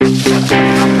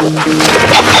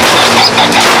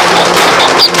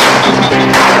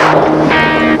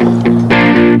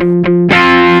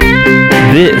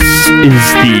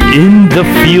The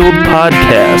Field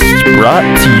Podcast, brought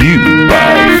to you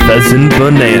by Pheasant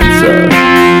Bonanza.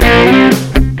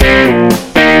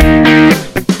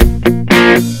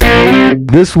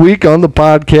 This week on the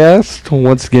podcast,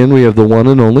 once again, we have the one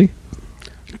and only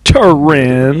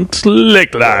Trent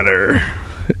Lickliner.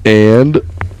 And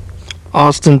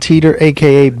Austin Teeter,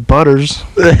 a.k.a. Butters.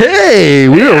 hey,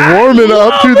 we are warming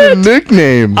up to the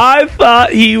nickname. I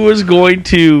thought he was going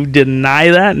to deny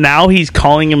that. Now he's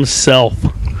calling himself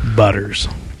Butters.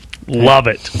 Love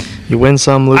it. You win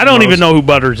some, lose I don't most. even know who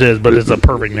Butters is, but it's a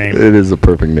perfect name. It is a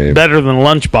perfect name. Better than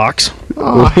Lunchbox.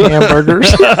 Oh,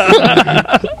 hamburgers.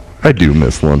 I do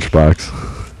miss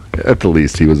Lunchbox. At the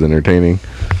least, he was entertaining.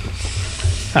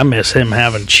 I miss him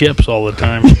having chips all the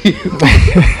time.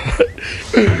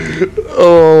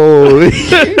 Oh,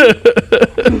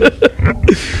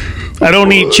 I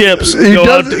don't eat chips. He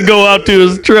Go out to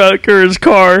his truck or his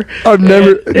car. I've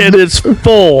never. And it's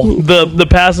full. The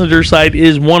passenger side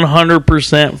is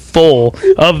 100% full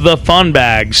of the fun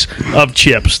bags of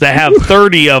chips. They have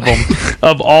 30 of them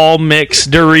of all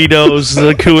mixed Doritos,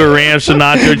 the Cooler Ranch, the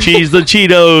nacho cheese, the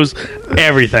Cheetos,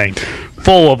 everything.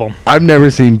 Full of them. I've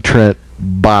never seen Trent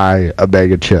buy a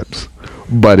bag of chips,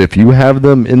 but if you have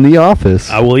them in the office,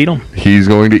 I will eat them. he's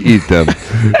going to eat them.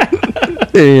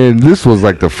 And this was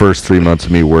like the first 3 months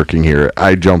of me working here.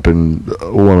 I jump in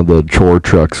one of the chore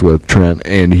trucks with Trent,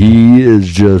 and he is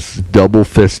just double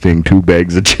fisting 2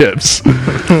 bags of chips.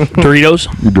 Doritos?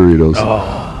 Doritos.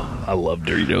 Oh, I love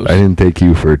Doritos. I didn't take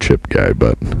you for a chip guy,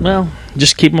 but Well,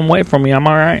 just keep them away from me. I'm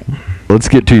all right. let's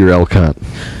get to your elk hunt.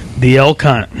 The elk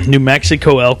hunt. New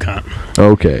Mexico elk hunt.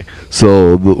 Okay,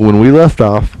 so when we left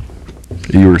off,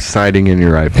 you were sighting in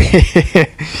your rifle.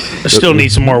 I still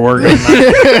need some more work on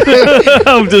that.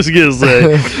 I'm just going to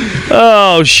say.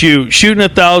 Oh, shoot. Shooting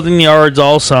 1,000 yards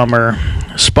all summer.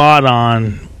 Spot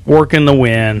on. Working the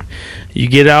wind. You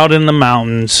get out in the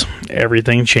mountains.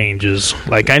 Everything changes.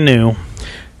 Like I knew.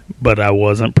 But I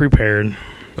wasn't prepared.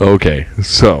 Okay,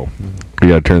 so we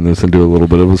got to turn this into a little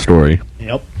bit of a story.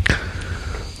 Yep.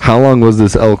 How long was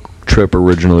this elk trip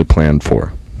originally planned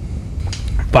for?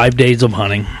 5 days of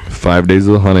hunting. 5 days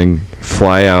of hunting,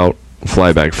 fly out,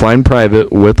 fly back, flying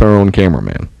private with our own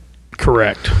cameraman.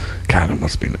 Correct. God, it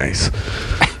must be nice.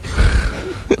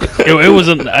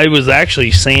 It was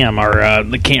actually Sam,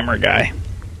 the camera guy.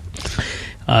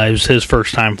 It was his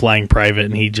first time flying private,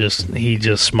 and he just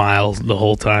smiled the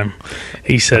whole time.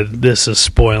 He said, "This is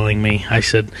spoiling me." I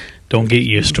said, "Don't get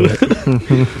used to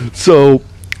it." So,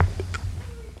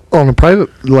 on a private,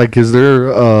 like, is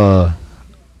there,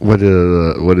 what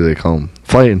do they call them?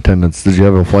 Flight attendants. Did you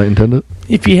have a flight attendant?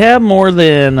 If you have more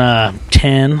than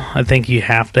 10, I think you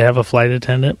have to have a flight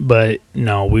attendant. But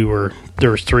no,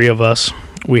 there was 3 of us.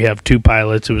 We have 2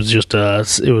 pilots. It was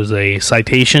it was a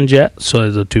Citation jet, so it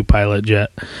was a 2-pilot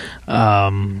jet.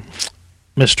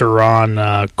 Mr.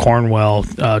 Ron Cornwell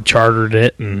chartered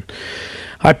it, and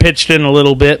I pitched in a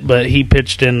little bit, but he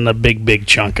pitched in a big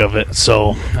chunk of it.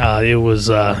 So it was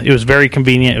very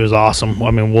convenient. It was awesome.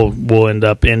 I mean, we'll end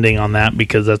up ending on that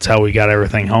because that's how we got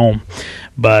everything home.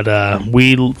 But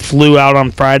we flew out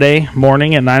on Friday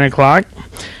morning at 9:00,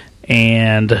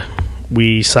 and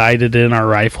we sighted in our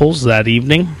rifles that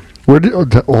evening.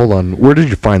 Hold on. Where did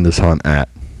you find this hunt at?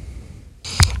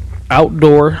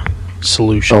 Outdoor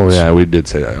Solutions. Oh, yeah, we did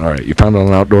say that. All right. You found it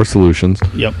on Outdoor Solutions.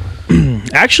 Yep.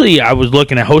 Actually, I was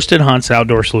looking at Hosted Hunts,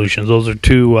 Outdoor Solutions. Those are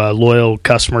 2 loyal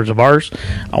customers of ours.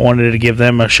 I wanted to give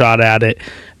them a shot at it.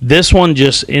 This one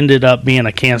just ended up being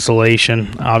a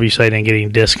cancellation. Obviously, I didn't get any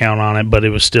discount on it, but it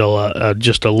was still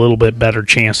just a little bit better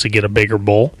chance to get a bigger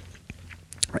bull.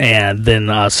 And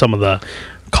then some of the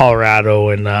Colorado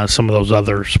and some of those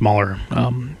other smaller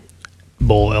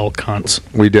bull elk hunts.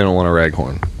 We didn't want a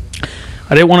raghorn.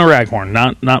 I didn't want a raghorn.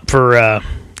 Not for.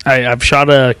 I've shot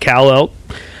a cow elk.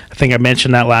 I think I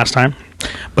mentioned that last time.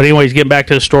 But anyways, getting back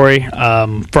to the story.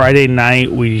 Friday night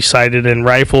we sighted in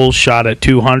rifles, shot at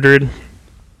 200.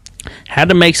 Had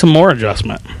to make some more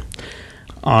adjustment.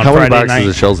 On How many Friday boxes night,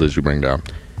 of shells did you bring down?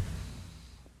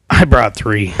 I brought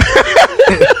 3.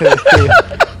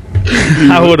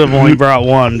 I would have only brought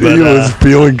 1, but He was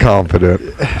feeling confident.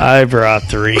 I brought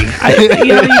 3.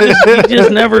 You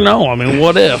just never know. I mean,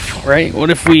 what if, right? What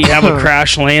if we have a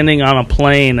crash landing on a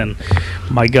plane and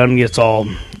my gun gets all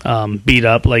beat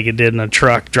up like it did in a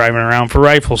truck driving around for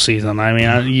rifle season? I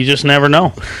mean, you just never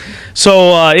know.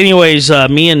 So, anyways,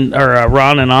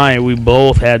 Ron and I, we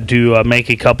both had to make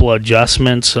a couple of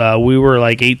adjustments. We were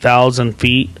like 8,000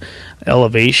 feet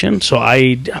elevation, so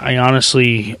I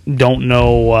honestly don't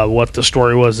know what the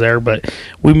story was there, but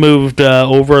we moved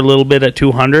over a little bit at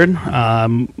 200,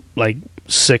 like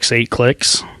 6-8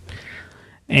 clicks,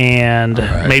 and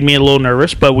made me a little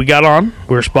nervous. But we got on.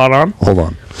 We were spot on. Hold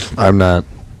on. I'm not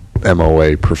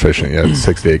MOA proficient yet.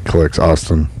 68 clicks.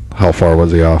 Austin, how far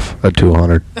was he off at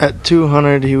 200? At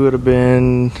 200, he would have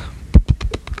been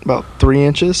about 3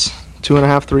 inches,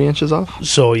 2.5, 3 inches off.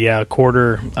 So yeah, a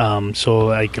quarter. So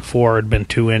like a 4 had been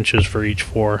 2 inches for each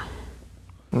 4,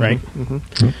 right?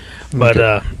 Mm-hmm.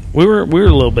 But we were a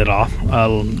little bit off,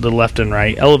 the left and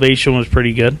right. Elevation was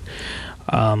pretty good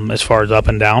as far as up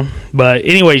and down. But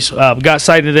anyways, got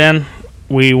sighted in.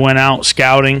 We went out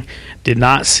scouting. Did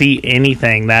not see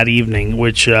anything that evening,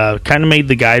 which kind of made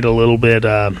the guide a little bit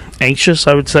anxious,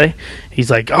 I would say.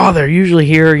 He's like, oh, they're usually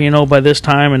here, by this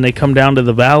time, and they come down to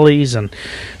the valleys. And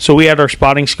so we had our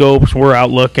spotting scopes. We're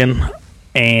out looking.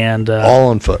 And all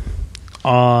on foot.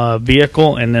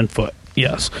 Vehicle and then foot,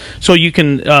 yes. So you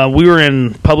can, we were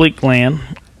in public land.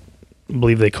 I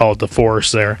believe they call it the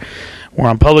forest there. We're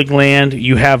on public land.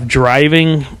 You have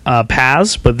driving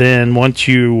paths, but then once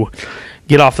you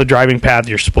get off the driving path,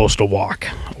 you're supposed to walk,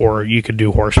 or you could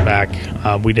do horseback.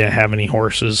 We didn't have any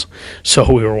horses,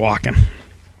 so we were walking.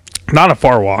 Not a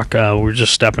far walk. We were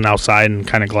just stepping outside and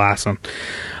kind of glassing.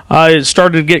 It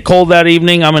started to get cold that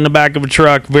evening. I'm in the back of a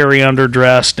truck, very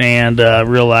underdressed, and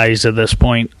realized at this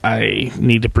point I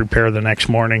need to prepare the next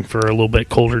morning for a little bit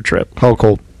colder trip. How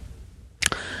cold?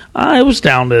 It was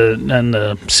down to in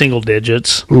the single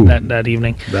digits that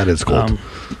evening. That is cold.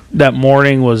 That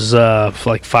morning was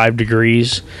like 5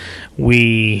 degrees.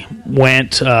 We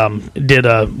went,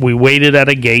 we waited at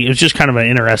a gate. It was just kind of an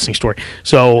interesting story.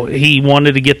 So he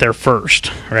wanted to get there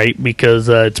first, right? Because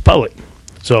it's public.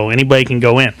 So anybody can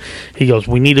go in. He goes,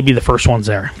 we need to be the first ones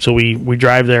there. So we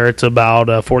drive there. It's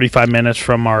about 45 minutes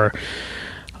from our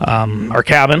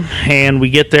cabin. And we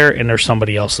get there, and there's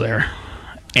somebody else there.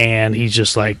 And he's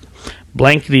just like,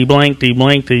 blankety, blankety,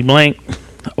 blankety, blank.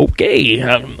 Okay,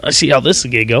 I see how this is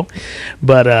going to go.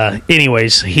 But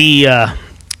anyways, he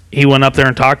went up there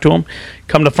and talked to him.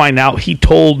 Come to find out, he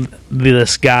told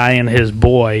this guy and his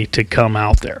boy to come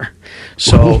out there.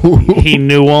 So he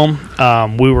knew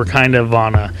him. We were kind of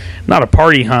on not a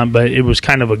party hunt, but it was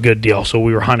kind of a good deal. So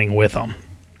we were hunting with him.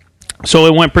 So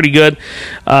it went pretty good.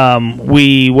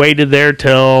 We waited there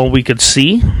till we could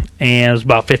see, and it was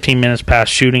about 15 minutes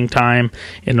past shooting time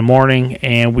in the morning,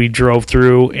 and we drove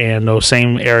through, and those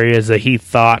same areas that he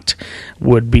thought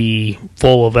would be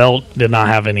full of elk did not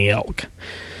have any elk.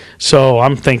 So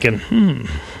I'm thinking,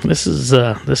 this is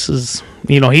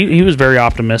he was very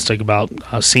optimistic about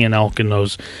seeing elk in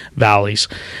those valleys.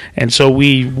 And so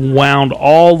we wound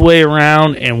all the way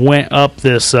around and went up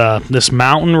this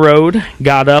mountain road,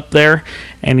 got up there,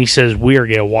 and he says, we are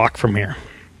going to walk from here.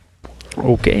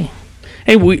 Okay.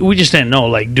 Hey, we just didn't know,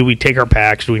 like, do we take our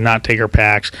packs? Do we not take our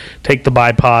packs? Take the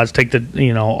bipods, take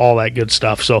the, all that good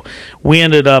stuff. So we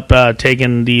ended up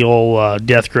taking the old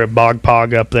Death Grip Bog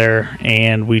Pog up there,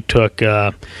 and we took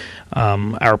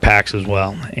our packs as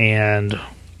well. And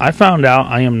I found out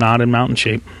I am not in mountain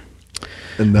shape.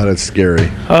 And that is scary.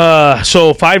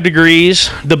 So 5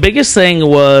 degrees. The biggest thing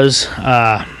was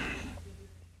the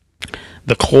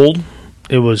cold.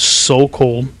 It was so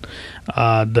cold.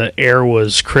 The air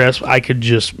was crisp. I could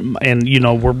just, and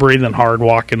we're breathing hard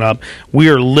walking up. We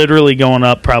are literally going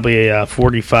up probably a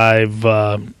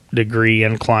 45 degree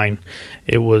incline.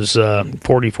 It was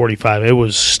 45. It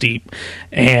was steep,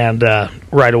 and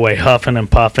right away huffing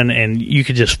and puffing, and you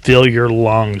could just feel your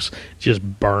lungs just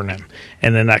burning.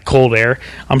 And then that cold air.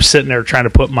 I'm sitting there trying to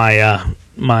put my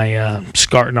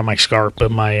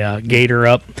gator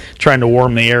up, trying to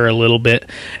warm the air a little bit.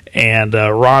 And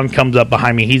Ron comes up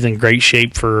behind me. He's in great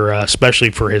shape for, especially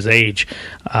for his age.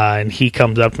 And he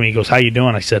comes up to me. He goes, "How you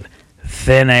doing?" I said,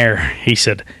 "Thin air." He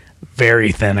said,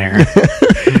 "Very thin air."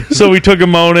 So we took a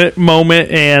moment,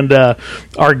 and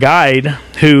our guide,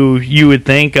 who you would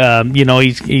think,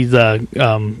 he's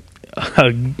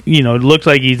looks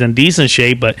like he's in decent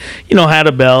shape, but had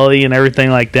a belly and everything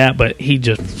like that. But he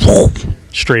just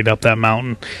straight up that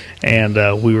mountain, and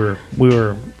we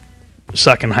were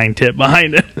sucking hind tip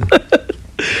behind it.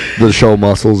 The show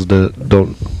muscles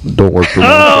don't work for me.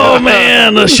 Oh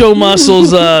man, the show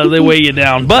muscles they weigh you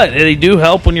down, but they do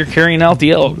help when you're carrying out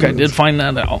the elk. I did find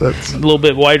that out. That's a little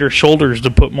bit wider shoulders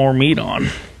to put more meat on.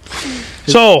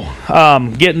 So,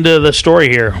 getting to the story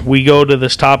here, we go to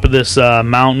this top of this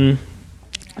mountain,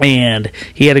 and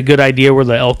he had a good idea where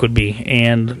the elk would be,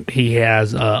 and he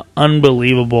has an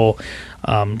unbelievable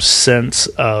sense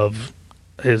of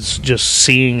his just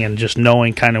seeing and just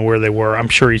knowing kind of where they were. I'm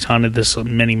sure he's hunted this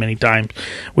many, many times.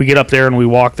 We get up there and we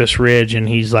walk this ridge, and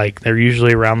he's like, they're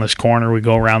usually around this corner. We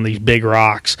go around these big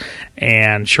rocks,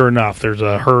 and sure enough, there's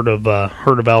a herd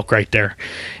of elk right there,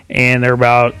 and they're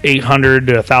about 800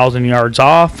 to 1,000 yards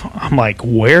off. I'm like,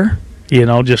 where?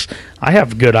 Just I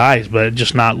have good eyes, but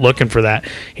just not looking for that.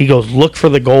 He goes, look for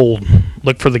the gold.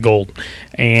 Look for the gold.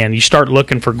 And you start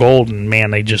looking for gold, and,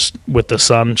 man, they just, with the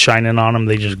sun shining on them,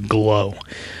 they just glow.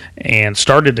 And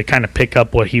started to kind of pick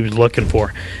up what he was looking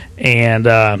for.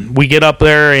 And we get up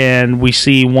there, and we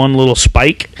see one little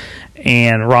spike.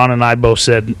 And Ron and I both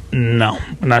said, no,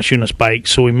 I'm not shooting a spike.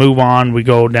 So we move on. We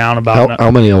go down about... How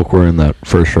many elk were in that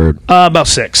first herd? About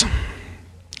 6.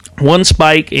 One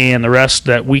spike, and the rest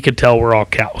that we could tell were all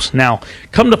cows. Now,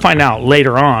 come to find out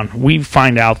later on, we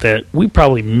find out that we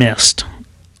probably missed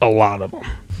a lot of them.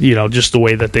 Just the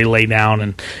way that they lay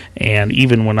down, and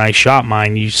even when I shot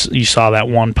mine, you saw that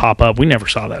one pop up. We never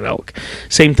saw that elk.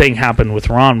 Same thing happened with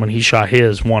Ron when he shot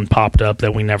his. One popped up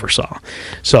that we never saw.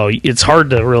 So it's hard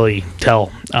to really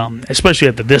tell, especially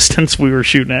at the distance we were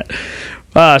shooting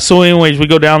at. So anyways, we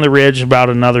go down the ridge about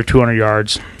another 200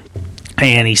 yards.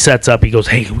 And he sets up. He goes,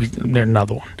 hey, there's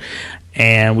another one.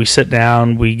 And we sit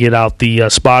down. We get out the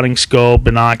spotting scope,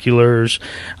 binoculars.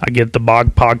 I get the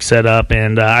bog pog set up.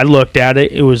 And I looked at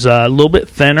it. It was a little bit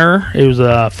thinner. It was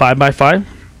a 5x5.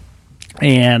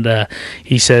 And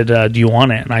he said, do you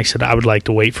want it? And I said, I would like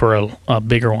to wait for a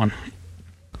bigger one.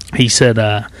 He said...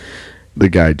 the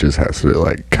guy just has to be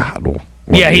like, God, well...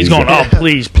 Yeah, he's going, oh,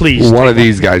 please. One of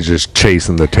these guys just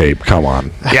chasing the tape. Come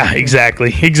on. Yeah,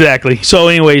 exactly. So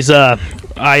anyways, I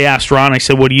asked Ron, I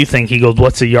said, what do you think? He goes,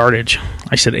 what's the yardage?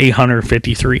 I said,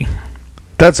 853.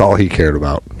 That's all he cared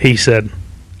about. He said,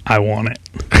 I want it.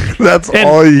 That's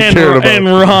all he cared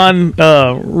about. And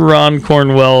Ron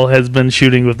Cornwell has been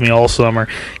shooting with me all summer.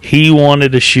 He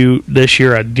wanted to shoot this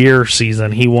year a deer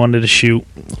season. He wanted to shoot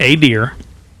a deer.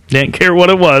 Didn't care what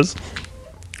it was.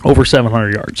 Over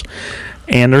 700 yards.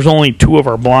 And there's only 2 of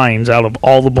our blinds out of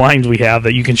all the blinds we have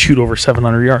that you can shoot over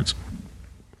 700 yards.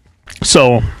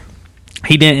 So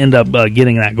he didn't end up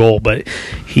getting that goal, but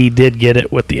he did get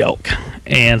it with the elk.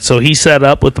 And so he set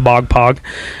up with the bog pog.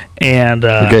 And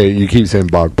okay, you keep saying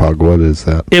bog pog. What is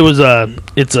that?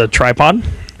 It's a tripod.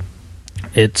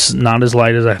 It's not as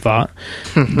light as I thought,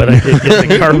 but I did get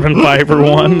the carbon fiber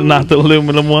one, not the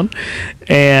aluminum one.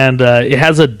 And it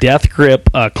has a death grip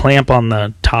clamp on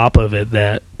the top of it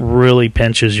that really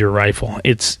pinches your rifle.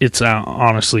 It's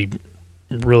honestly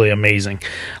really amazing.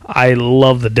 I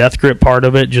love the death grip part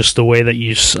of it, just the way that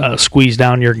you squeeze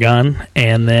down your gun,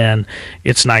 and then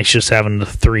it's nice just having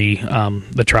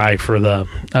the try for the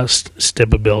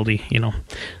stability,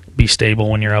 be stable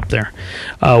when you're up there.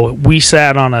 We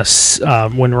sat on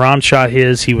when Ron shot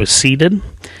his, he was seated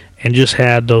and just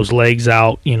had those legs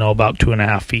out, about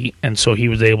 2.5 feet. And so he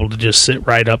was able to just sit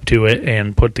right up to it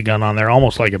and put the gun on there,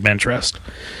 almost like a bench rest.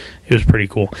 It was pretty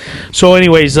cool. So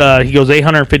anyways, he goes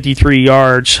 853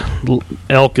 yards.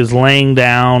 Elk is laying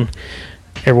down.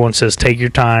 Everyone says, take your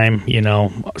time,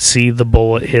 see the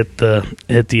bullet hit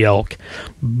the elk.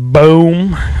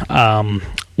 Boom.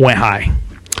 Went high.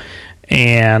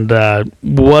 And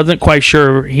wasn't quite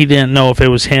sure. He didn't know if it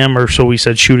was him, or so we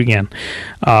said, shoot again.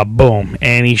 Boom.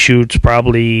 And he shoots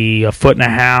probably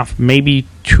 1.5 feet, maybe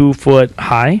 2 foot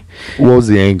high. What was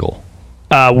the angle?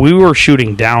 We were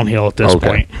shooting downhill at this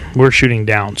point. We're shooting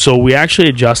down. So we actually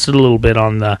adjusted a little bit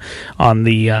on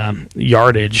the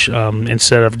yardage.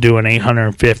 Instead of doing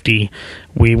 850,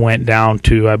 we went down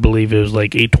to, I believe it was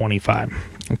like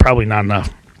 825. Probably not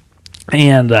enough.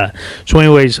 And so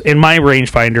anyways, in my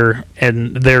rangefinder,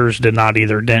 and theirs did not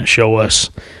either, didn't show us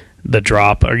the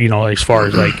drop, or as far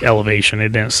as like elevation, it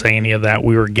didn't say any of that.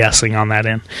 We were guessing on that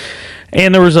end.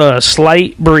 And there was a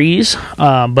slight breeze,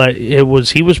 but he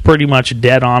was pretty much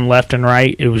dead on left and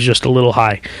right. It was just a little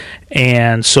high.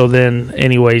 And so then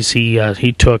anyways,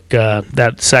 he took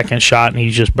that second shot, and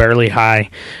he's just barely high.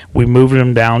 We moved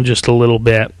him down just a little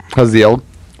bit. Has the elk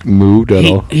moved at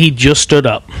all? He just stood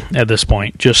up at this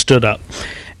point,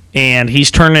 and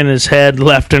he's turning his head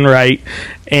left and right,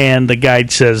 and the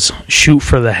guide says, shoot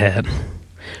for the head.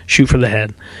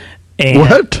 And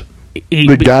what?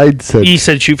 The guide said, he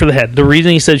said shoot for the head. The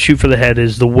reason he said shoot for the head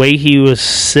is the way he was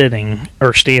standing,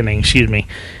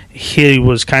 he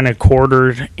was kind of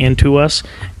quartered into us,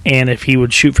 and if he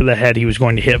would shoot for the head, he was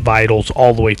going to hit vitals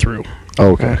all the way through.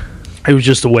 Okay. It was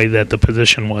just the way that the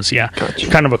position was, yeah. Gotcha.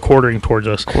 Kind of a quartering towards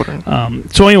us.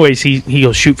 So anyways, he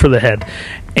goes, shoot for the head.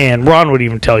 And Ron would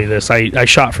even tell you this. I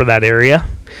shot for that area,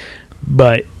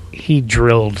 but he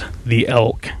drilled the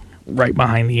elk right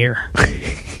behind the ear.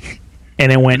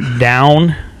 And it went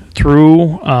down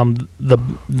through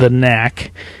the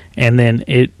neck, and then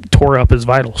it tore up his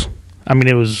vitals. I mean,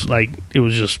 it was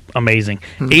just amazing.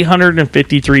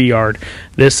 853 yard.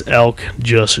 This elk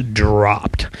just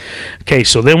dropped. Okay,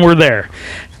 so then we're there.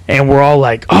 And we're all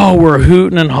like, oh, we're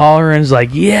hooting and hollering. It's like,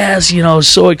 yes,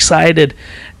 so excited.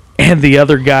 And the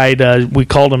other guy, we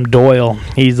called him Doyle.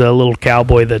 He's a little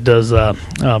cowboy that does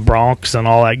broncs and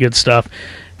all that good stuff.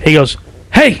 He goes,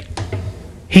 hey,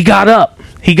 he got up.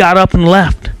 He got up and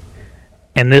left.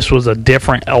 And this was a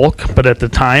different elk. But at the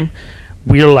time,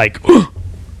 we were like,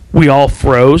 we all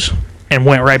froze and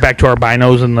went right back to our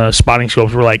binos and the spotting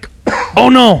scopes. We're like, oh,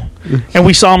 no. And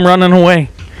we saw him running away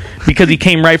because he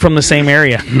came right from the same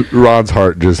area. Ron's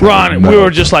heart just... Ron, we were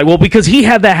just like, well, because he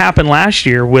had that happen last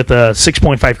year with a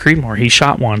 6.5 Creedmoor. He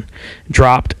shot one,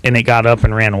 dropped, and it got up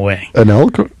and ran away. An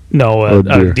elk? No,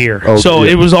 a deer. Oh, so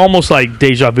yeah. It was almost like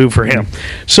deja vu for him.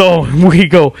 So we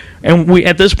go, and we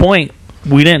at this point,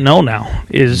 we didn't know now.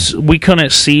 We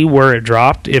couldn't see where it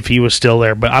dropped if he was still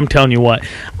there. But I'm telling you what,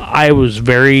 I was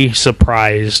very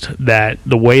surprised that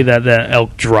the way that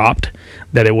elk dropped,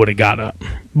 that it would have got up.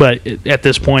 But at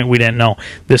this point, we didn't know.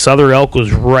 This other elk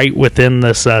was right within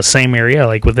this same area,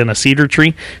 like within a cedar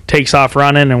tree, takes off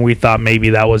running, and we thought maybe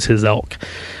that was his elk.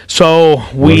 So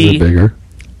Was it bigger?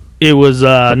 It was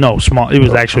no small. It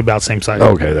was actually about the same size.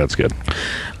 Okay, that's good.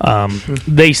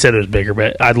 They said it was bigger,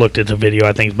 but I looked at the video.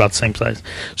 I think it's about the same size.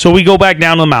 So we go back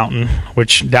down the mountain,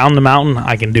 which down the mountain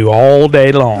I can do all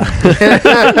day long.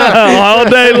 All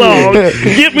day long.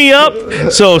 Get me up.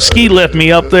 So ski lift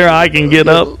me up there. I can get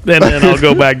up, and then I'll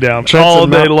go back down all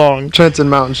day long. Trent's in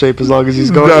mountain shape as long as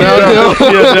he's going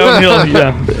downhill.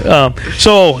 Yeah.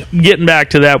 So getting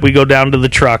back to that, we go down to the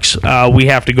trucks. We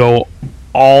have to go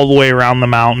all the way around the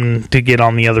mountain to get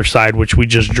on the other side, which we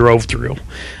just drove through.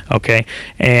 Okay,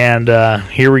 and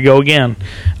here we go again.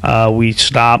 We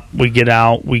stop, we get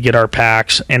out, we get our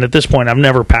packs, and at this point, I've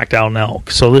never packed out an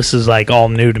elk, so this is like all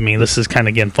new to me. This is kind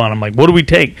of getting fun. I'm like, what do we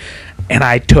take? And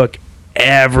I took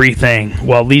everything.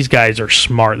 Well, these guys are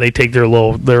smart. They take their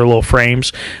little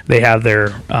frames. They have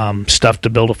their stuff to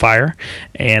build a fire,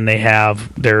 and they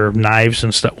have their knives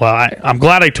and stuff. Well, I'm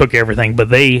glad I took everything, but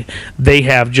they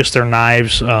have just their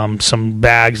knives, some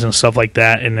bags and stuff like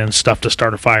that, and then stuff to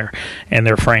start a fire, and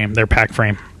their pack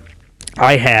frame.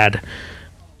 I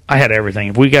had everything.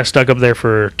 If we got stuck up there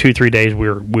for 2-3 days, we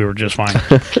were just fine.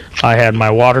 I had my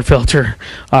water filter.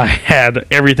 I had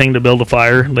everything to build a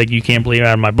fire. Like, you can't believe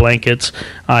I had my blankets.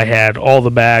 I had all the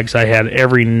bags. I had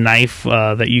every knife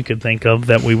that you could think of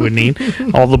that we would need.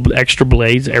 All the extra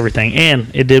blades, everything. And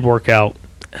it did work out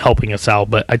helping us out.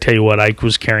 But I tell you what, I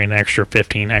was carrying an extra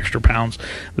 15 extra pounds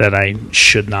that I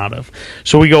should not have.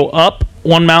 So we go up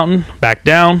one mountain, back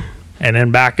down, and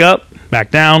then back up,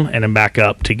 back down, and then back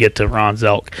up to get to Ron's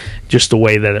elk, just the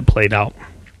way that it played out.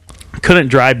 Couldn't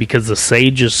drive because the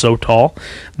sage is so tall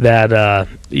that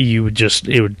it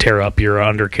would tear up your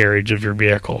undercarriage of your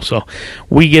vehicle. So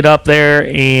we get up there,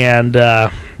 and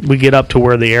we get up to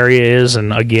where the area is,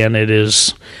 and again, it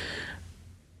is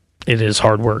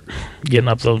hard work getting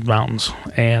up those mountains.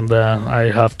 And I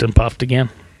huffed and puffed again.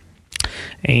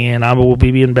 And I will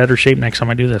be in better shape next time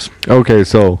I do this. Okay,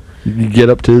 so you get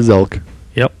up to his elk.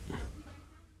 Yep.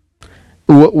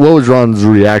 What was Ron's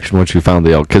reaction once you found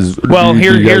the elk? Because do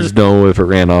you guys know if it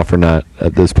ran off or not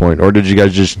at this point? Or did you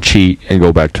guys just cheat and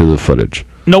go back to the footage?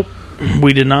 Nope,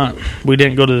 we did not. We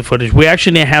didn't go to the footage. We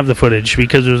actually didn't have the footage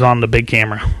because it was on the big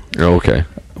camera. Okay.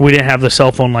 We didn't have the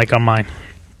cell phone like on mine.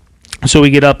 So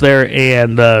we get up there,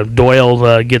 and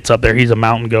Doyle gets up there. He's a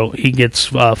mountain goat. He gets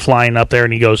flying up there,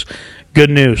 and he goes, good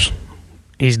news,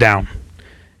 he's down.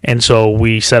 And so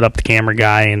we set up the camera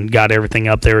guy and got everything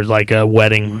up there. It was like a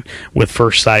wedding with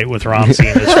first sight with Ron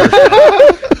seeing his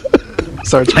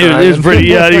first sight. It was pretty.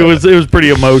 Yeah, it was pretty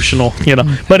emotional,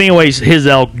 But anyways, his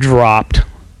elk dropped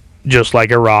just like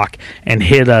a rock and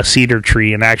hit a cedar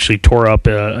tree and actually tore up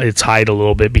its hide a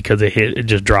little bit because it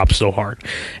just dropped so hard.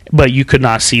 But you could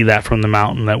not see that from the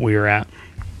mountain that we were at.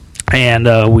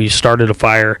 And we started a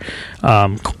fire,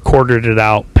 quartered it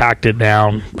out, packed it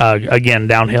down. Again,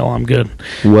 downhill, I'm good.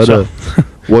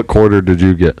 What quarter did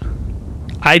you get?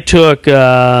 I took,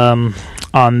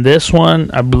 on this one,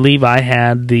 I believe I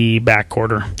had the back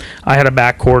quarter. I had a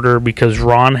back quarter because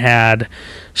Ron had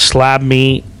slab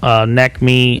meat, neck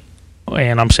meat,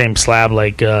 and I'm saying slab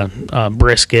like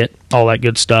brisket, all that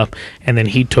good stuff. And then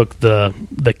he took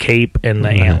the cape and the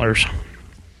antlers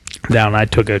down. I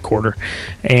took a quarter,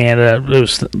 and it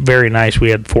was very nice.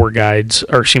 We had 3 guides,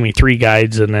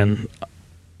 and then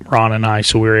Ron and I,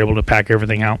 so we were able to pack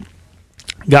everything out.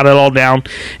 Got it all down.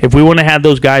 If we wouldn't have had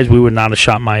those guys, we would not have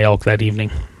shot my elk that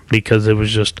evening. because it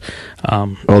was just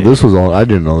This was all. I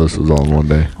didn't know this was all in one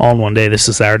day. all in one day. This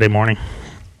is Saturday morning.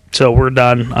 So we're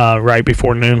done right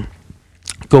before noon.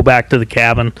 Go back to the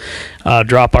cabin,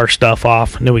 drop our stuff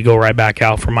off, and then we go right back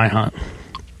out for my hunt.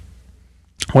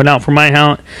 Went out for my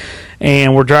hunt,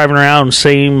 and we're driving around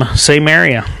same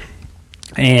area,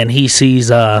 and he sees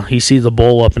a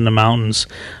bull up in the mountains,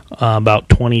 about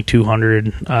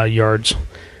 2,200 yards.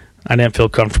 I didn't feel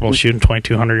comfortable shooting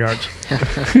 2,200 yards,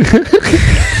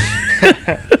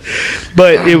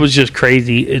 but it was just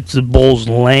crazy. It's the bull's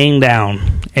laying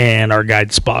down, and our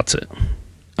guide spots it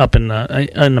up in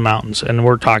the mountains, and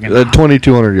we're talking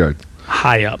 2,200 yards.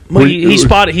 High up. Well, he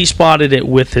spotted it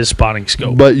with his spotting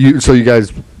scope. But you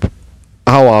guys,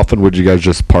 how often would you guys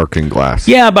just park in glass?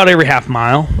 Yeah, about every half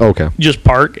mile. Okay. Just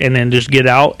park and then just get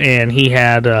out. And he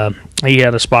had a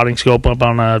spotting scope up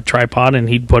on a tripod, and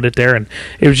he'd put it there, and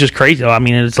it was just crazy. I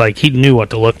mean, it's like he knew what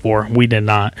to look for. We did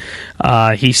not.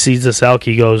 He sees this elk.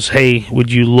 He goes, "Hey,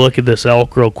 would you look at this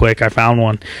elk real quick? I found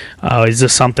one. Is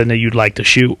this something that you'd like to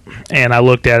shoot?" And I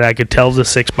looked at it. I could tell it was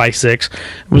a 6x6. It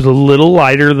was a little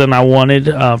lighter than I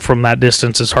wanted. From that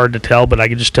distance, it's hard to tell, but I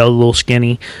could just tell a little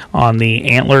skinny on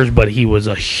the antlers, but he was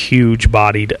a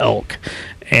huge-bodied elk.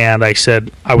 And I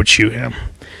said I would shoot him.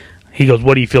 He goes,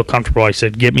 "What do you feel comfortable?" I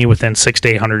said, "Get me within 600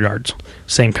 to 800 yards."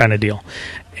 Same kind of deal.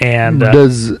 And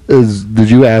did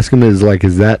you ask him? Is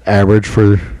that average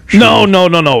for?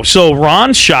 No. So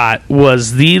Ron's shot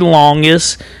was the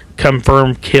longest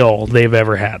confirmed kill they've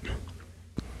ever had.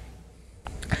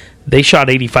 They shot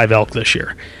 85 elk this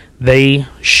year. They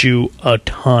shoot a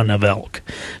ton of elk.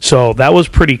 So that was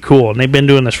pretty cool. And they've been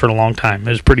doing this for a long time.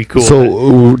 It was pretty cool.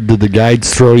 So did the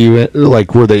guides throw you in?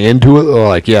 Were they into it?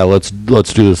 Or yeah, let's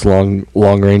do this long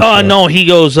range? No, he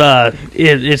goes,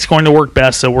 it's going to work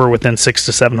best that we're within 600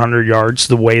 to 700 yards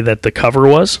the way that the cover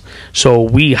was. So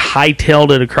we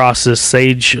hightailed it across this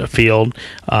sage field.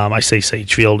 I say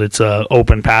sage field. It's an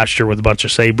open pasture with a bunch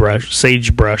of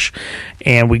sagebrush.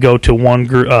 And we go to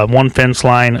one fence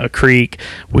line, a creek.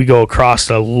 We go across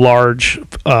a large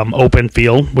open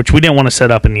field, which we didn't want to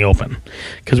set up in the open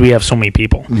because we have so many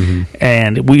people. Mm-hmm.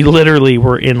 And we literally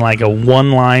were in a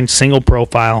one-line, single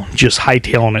profile, just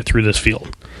hightailing it through this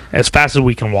field as fast as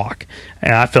we can walk.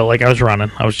 And I felt like I was running.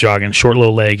 I was jogging, short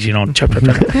little legs,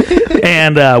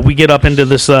 And we get up into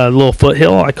this little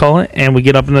foothill, I call it, and we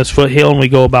get up in this foothill, and we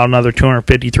go about another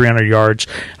 250, 300 yards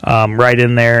right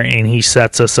in there, and he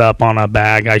sets us up on a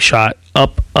bag. I shot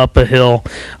up a hill,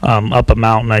 up a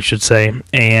mountain, I should say,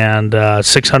 and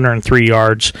 603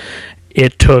 yards.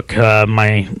 It took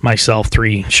myself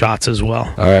 3 shots as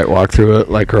well. All right, walk through it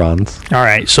like Ron's. All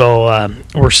right, so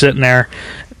we're sitting there.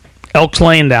 Elk's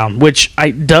laying down, which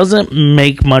doesn't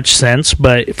make much sense,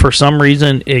 but for some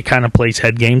reason it kind of plays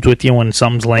head games with you when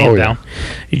something's laying down.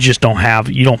 You just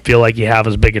you don't feel like you have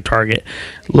as big a target.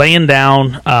 Laying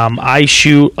down, I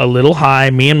shoot a little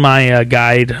high. Me and my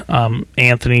guide,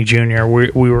 Anthony Jr., we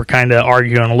were kind of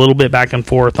arguing a little bit back and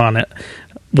forth on it.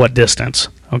 What distance?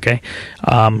 Okay.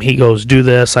 He goes, "Do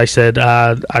this." I said,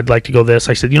 "I'd like to go this."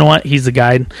 I said, "You know what? He's the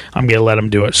guide. I'm going to let him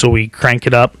do it." So we crank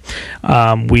it up.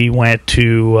 We went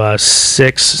to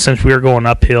 6. Since we were going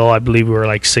uphill, I believe we were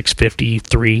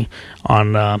 653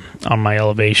 on my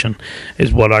elevation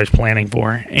is what I was planning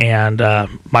for. And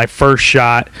my first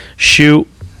shot,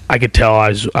 I could tell I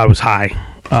was high,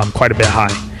 quite a bit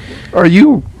high. Are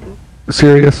you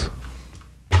serious?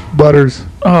 Butters.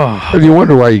 Oh. You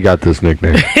wonder why you got this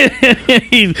nickname.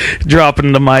 He's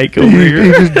dropping the mic over here.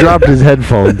 He just dropped his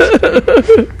headphones.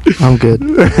 I'm good.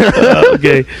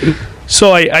 Okay.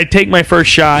 So I take my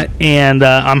first shot, and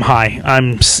I'm high.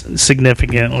 I'm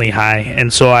significantly high.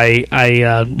 And so I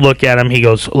look at him. He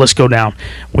goes, "Let's go down."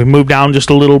 We move down just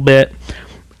a little bit,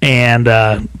 and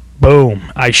boom,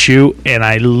 I shoot, and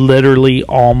I literally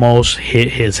almost hit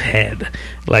his head.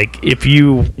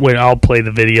 I'll play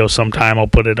the video sometime, I'll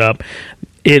put it up.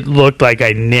 It looked like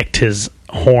I nicked his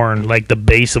horn, the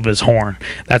base of his horn.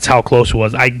 That's how close it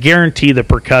was. I guarantee the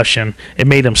percussion, it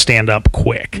made him stand up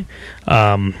quick.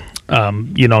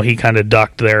 He kind of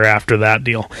ducked there after that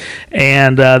deal.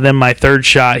 And then my third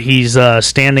shot, he's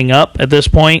standing up at this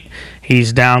point.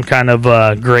 He's down kind of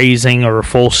grazing or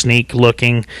full sneak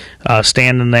looking,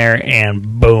 standing there,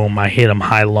 and boom, I hit him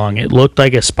high lung. It looked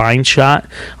like a spine shot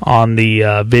on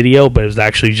the video, but it was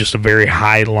actually just a very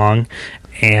high lung.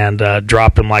 and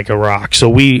dropped him like a rock. So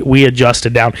we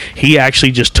adjusted down. He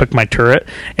actually just took my turret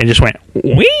and just went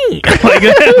wing like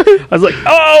that. I was like,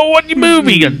 oh, what you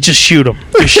movie? Just shoot him,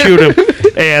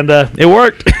 and it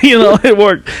worked. It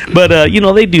worked. But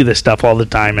they do this stuff all the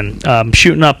time, and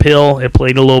shooting uphill, it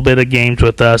played a little bit of games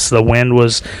with us. The wind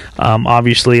was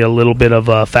obviously a little bit of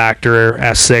a factor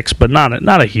at 6, but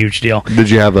not a huge deal. Did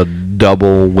you have a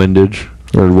double windage,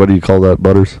 or what do you call that,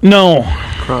 Butters? No.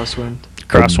 Crosswind.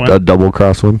 A double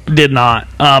crosswind? Did not.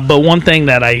 But one thing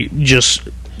that I just,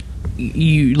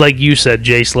 like you said,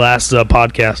 Jace, last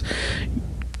podcast,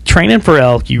 training for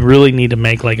elk, you really need to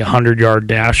make like a 100-yard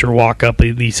dash or walk up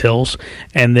these hills,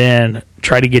 and then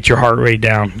try to get your heart rate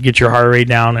down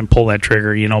and pull that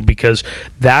trigger, because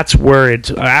that's where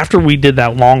it's, after we did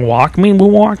that long walk, we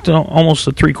walked almost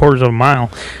 3/4 of a mile.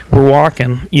 We're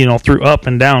walking, through up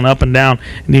and down, and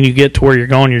then you get to where you're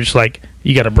going, you're just like,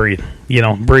 you got to breathe,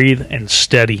 breathe and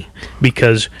steady,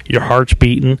 because your heart's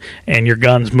beating and your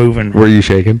gun's moving. Were you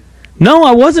shaking? No,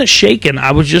 I wasn't shaking.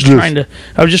 I was just trying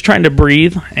to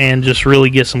breathe and just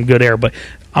really get some good air. But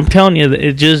I'm telling you,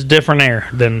 it's just different air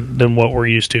than what we're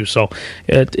used to. So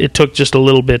it took just a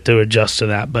little bit to adjust to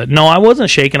that. But no, I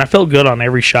wasn't shaking. I felt good on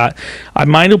every shot. I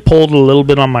might have pulled a little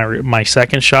bit on my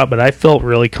second shot, but I felt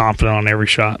really confident on every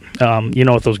shot.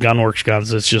 With those Gunworks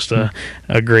guns, it's just a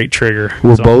great trigger.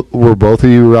 Were both of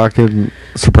you rocking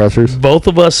suppressors? Both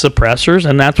of us suppressors,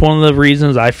 and that's one of the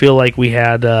reasons I feel like we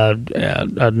had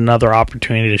another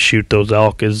opportunity to shoot those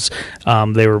elk. Is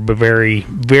they were very,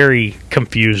 very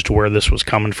confused where this was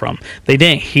coming from. They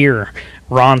didn't hear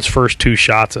Ron's first 2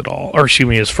 shots at all, or excuse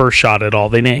me, his first shot at all.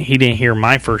 He didn't hear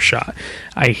my first shot.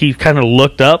 He kind of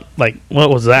looked up like, what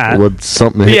was that? What,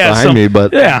 something hit behind me,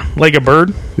 but like a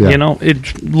bird. Yeah.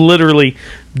 It literally,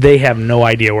 they have no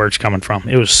idea where it's coming from.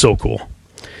 It was so cool.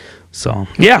 So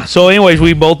anyways,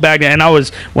 we both bagged it, and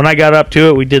when I got up to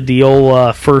it, we did the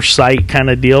old first sight kind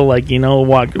of deal, like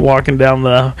walking down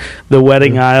the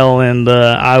wedding aisle, and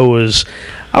I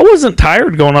wasn't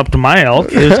tired going up to my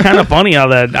elk. It was kind of funny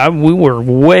how we were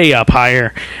way up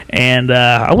higher, and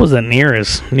I wasn't near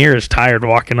as tired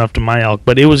walking up to my elk.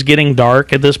 But it was getting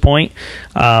dark at this point.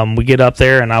 We get up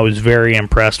there, and I was very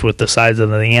impressed with the size of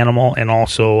the animal, and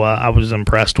also I was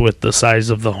impressed with the size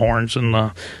of the horns and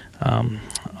the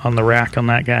on the rack on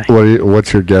that guy.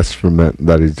 What's your guesstimate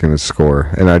that he's going to score?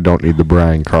 And I don't need the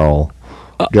Brian Carl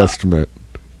guesstimate.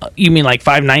 You mean like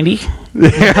 590?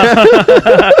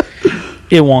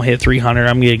 It won't hit 300.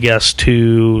 I'm going to guess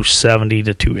 270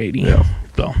 to 280. Yeah.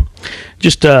 So,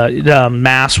 just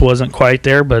mass wasn't quite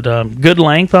there, but good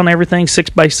length on everything.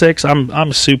 6x6.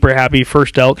 I'm super happy.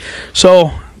 First elk.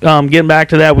 So. Getting back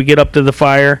to that, we get up to the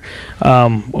fire.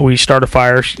 We start a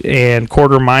fire and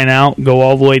quarter mine out, go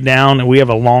all the way down, and we have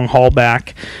a long haul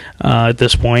back at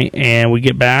this point. And we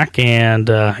get back, and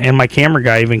my camera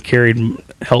guy even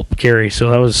helped carry, so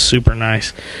that was super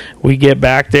nice. We get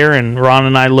back there, and Ron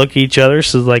and I look at each other,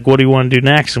 says like, "What do you want to do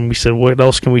next?" And we said, "What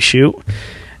else can we shoot?"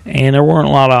 And there weren't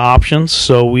a lot of options,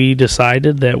 so we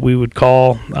decided that we would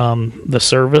call the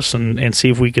service and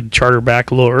see if we could charter back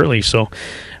a little early. So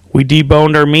we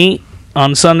deboned our meat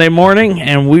on Sunday morning,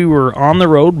 and we were on the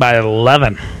road by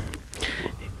 11.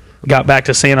 Got back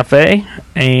to Santa Fe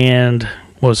and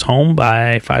was home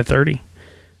by 5:30.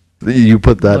 You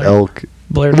put that elk.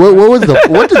 Blair. What did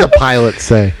the pilot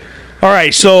say? All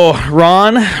right, so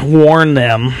Ron warned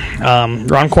them.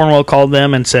 Ron Cornwell called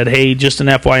them and said, "Hey, just an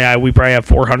FYI, we probably have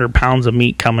 400 pounds of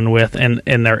meat coming with, and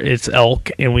it's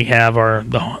elk, and we have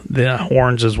the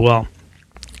horns as well."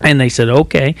 And they said,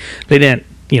 "Okay." They didn't,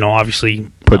 obviously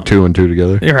put 2 and 2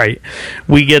 together. Right.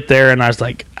 We get there, and I was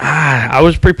like, I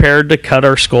was prepared to cut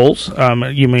our skulls.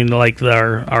 You mean like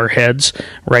our heads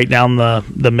right down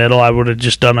the middle? I would have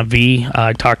just done a V.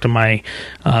 I talked to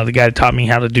the guy that taught me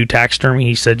how to do taxidermy.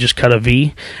 He said just cut a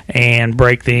V and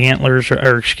break the antlers,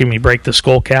 break the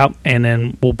skull cap, and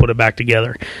then we'll put it back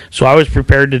together. So I was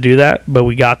prepared to do that, but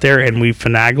we got there, and we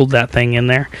finagled that thing in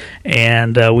there,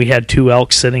 and we had 2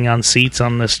 elk sitting on seats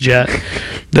on this jet.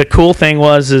 The cool thing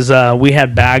was we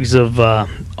had bags of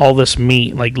all this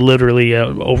meat, like literally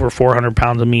over 400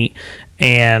 pounds of meat.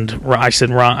 And I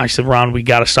said, Ron, we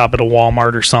got to stop at a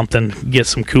Walmart or something, get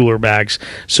some cooler bags.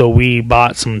 So we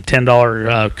bought some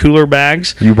 $10 cooler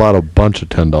bags. You bought a bunch of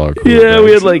 $10 cooler bags. Yeah,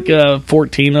 we had like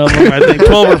 14 of them, I think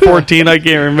 12 or 14, I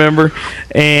can't remember.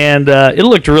 And it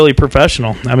looked really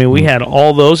professional. I mean, we had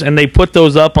all those, and they put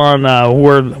those up on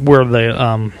where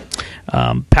the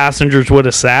passengers would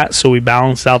have sat, so we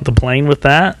balanced out the plane with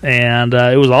that, and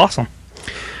it was awesome.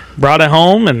 Brought it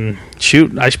home, and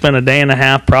shoot, I spent a day and a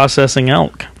half processing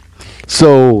elk.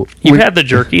 So You've had the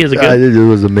jerky, is it good? It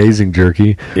was amazing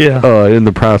jerky. Yeah. In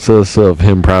the process of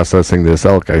him processing this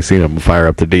elk, I seen him fire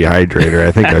up the dehydrator.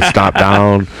 I think I stopped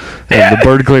down in the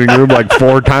bird cleaning room like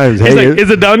 4 times. He's like, is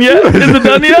it done yet? Is it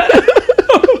done yet?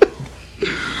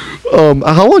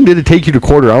 How long did it take you to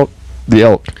quarter out the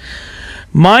elk?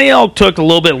 My elk took a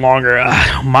little bit longer.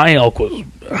 My elk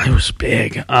was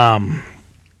big. I'd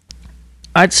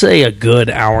say a good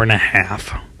hour and a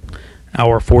half,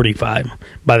 hour 45.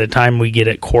 By the time we get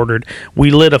it quartered,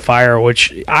 we lit a fire,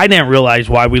 which I didn't realize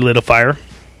why we lit a fire.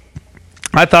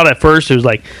 I thought at first it was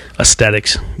like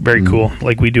aesthetics, very cool,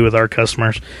 like we do with our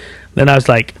customers. Then I was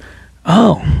like,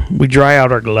 oh, we dry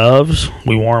out our gloves,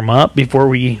 we warm up before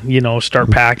we,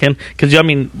 start packing. Because,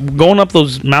 going up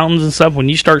those mountains and stuff, when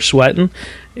you start sweating,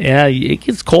 yeah, it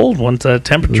gets cold once the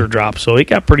temperature drops. So it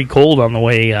got pretty cold on the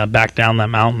way back down that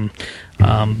mountain.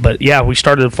 But, yeah, we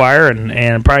started the fire,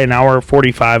 and probably an hour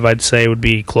 45, I'd say, would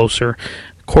be closer.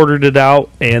 Quartered it out,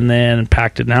 and then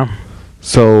packed it down.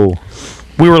 So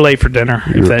we were late for dinner,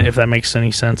 if that makes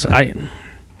any sense. It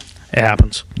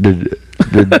happens. Did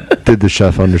the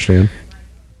chef understand?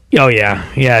 Oh yeah.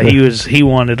 He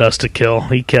wanted us to kill.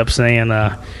 He kept saying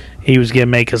he was gonna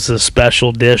make us a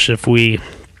special dish if we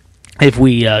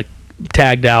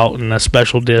tagged out, and a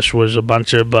special dish was a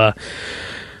bunch of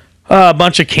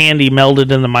candy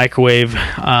melted in the microwave,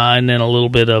 and then a little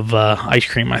bit of ice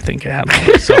cream. I think it had.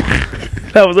 So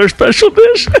that was our special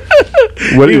dish.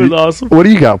 He was awesome. What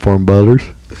do you got for him, Butters?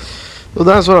 Well,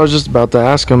 that's what I was just about to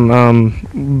ask him.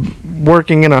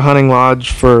 Working in a hunting lodge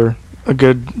for a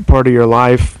good part of your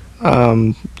life,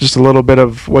 just a little bit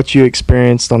of what you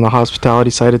experienced on the hospitality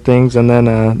side of things, and then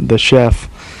the chef.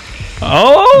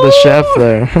 Oh, the chef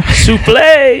there.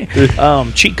 Souffle.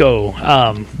 Chico.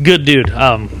 Good dude.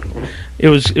 It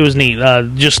was neat.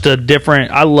 Just a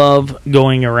different. I love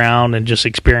going around and just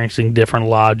experiencing different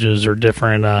lodges or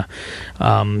different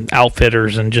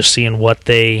outfitters, and just seeing what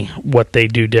they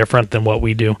do different than what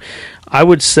we do. I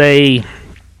would say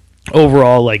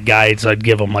overall, like guides, I'd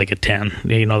give them like a 10.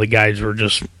 The guides were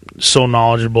just so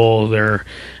knowledgeable. They're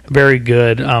very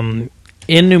good.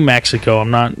 In New Mexico,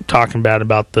 I'm not talking bad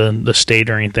about the state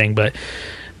or anything, but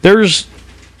there's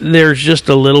just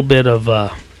a little bit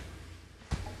of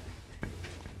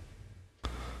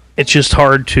it's just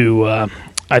hard to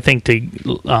I think to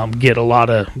get a lot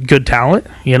of good talent,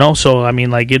 so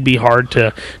it'd be hard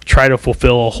to try to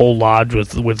fulfill a whole lodge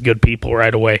with good people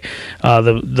right away.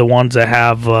 The ones that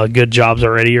have good jobs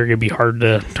already are gonna be hard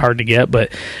to get,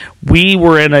 but we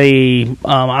were in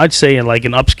I'd say in like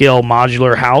an upscale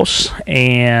modular house,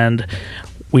 and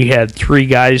we had 3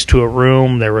 guys to a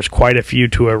room. There was quite a few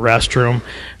to a restroom,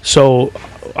 so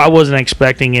I wasn't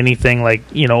expecting anything like,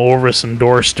 Orvis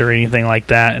endorsed or anything like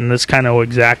that, and that's kind of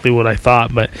exactly what I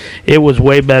thought, but it was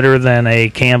way better than a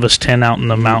canvas tent out in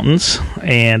the mountains,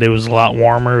 and it was a lot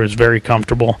warmer. It was very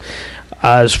comfortable.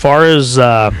 As far as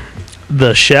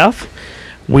the chef,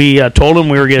 we told him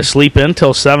we were going to sleep in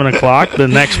till 7 o'clock the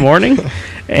next morning.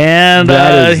 And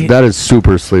that is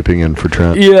super sleeping in for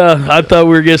Trent. Yeah, I thought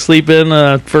we were going to sleep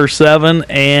in for 7,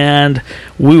 and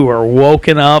we were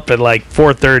woken up at like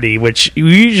 4:30, which you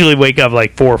usually wake up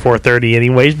like 4:30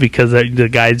 anyways, because the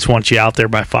guides want you out there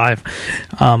by 5.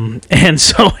 And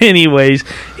so anyways,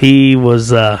 he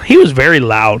was very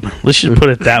loud. Let's just put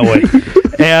it that way.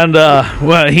 And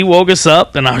he woke us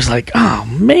up, and I was like, oh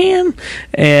man.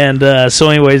 And so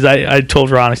anyways, I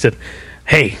told Ron, I said,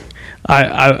 hey,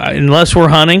 I unless we're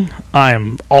hunting, I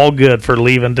am all good for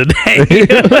leaving today.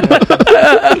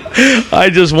 I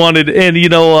just wanted, and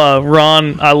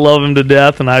Ron, I love him to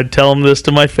death, and I'd tell him this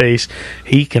to my face.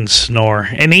 He can snore,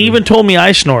 and he even told me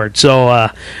I snored. So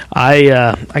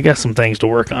I got some things to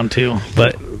work on too.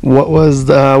 But what was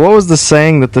the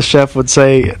saying that the chef would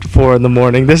say at 4 in the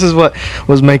morning? This is what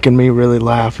was making me really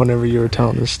laugh whenever you were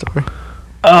telling this story.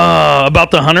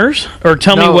 About the hunters, or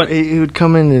tell me what he would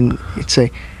come in and he'd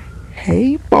say,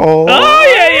 "Hey, boy." Oh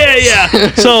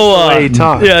yeah. So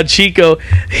yeah, Chico.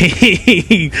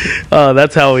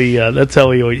 That's how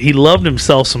he loved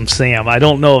himself some Sam. I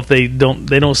don't know if they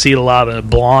don't see a lot of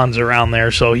blondes around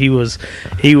there, so he was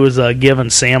giving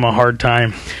Sam a hard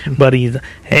time. But he's,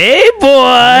 "Hey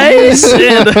boys,"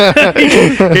 and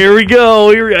here we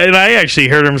go. And I actually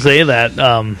heard him say that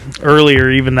earlier,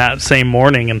 even that same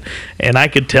morning, and I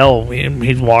could tell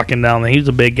he's walking down. He's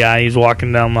a big guy. He's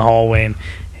walking down the hallway and,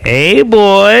 "Hey,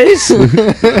 boys."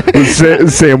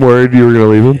 Sam worried you were going to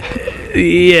leave him?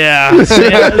 Yeah,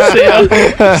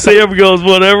 Sam goes,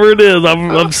 whatever it is,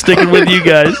 I'm sticking with you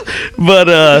guys.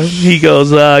 But he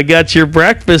goes, I got your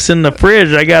breakfast in the fridge.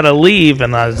 I got to leave.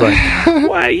 And I was like,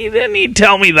 why? You didn't need to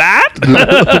tell me that.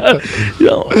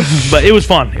 But it was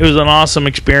fun. It was an awesome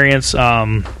experience.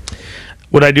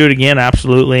 Would I do it again?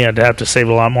 Absolutely. I'd have to save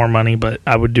a lot more money, but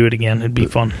I would do it again. It'd be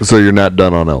fun. So you're not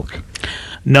done on elk?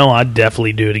 No, I'd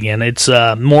definitely do it again. It's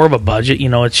more of a budget.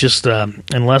 It's just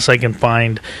unless I can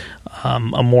find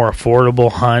a more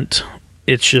affordable hunt,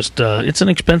 it's just it's an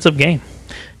expensive game.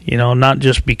 Not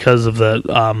just because of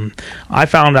the I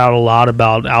found out a lot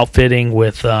about outfitting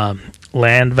with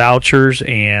land vouchers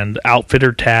and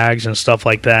outfitter tags and stuff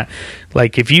like that.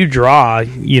 Like if you draw,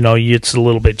 it's a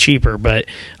little bit cheaper, but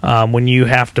when you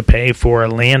have to pay for a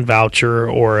land voucher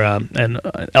or an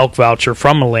elk voucher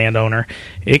from a landowner,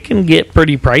 it can get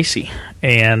pretty pricey.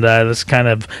 And that's kind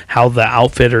of how the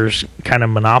outfitters kind of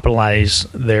monopolize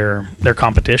their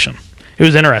competition. It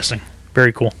was interesting.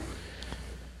 Very cool.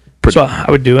 So I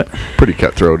would do it. Pretty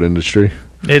cutthroat industry.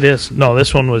 It is. No,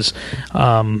 this one was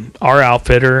our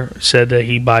outfitter said that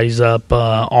he buys up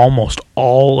almost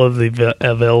all of the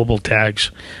available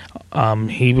tags.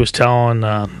 He was telling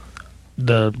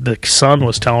the son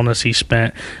was telling us he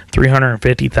spent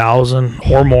 $350,000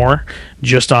 or more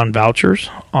just on vouchers.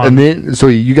 And then so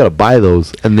you got to buy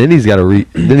those, and then he's got to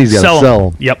sell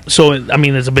them. Yep. So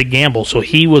it's a big gamble. So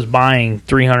he was buying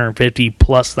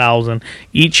 $350,000+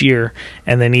 each year,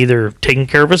 and then either taking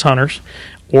care of his hunters.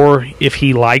 Or if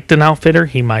he liked an outfitter,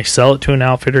 he might sell it to an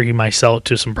outfitter. He might sell it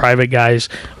to some private guys,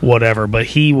 whatever. But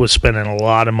he was spending a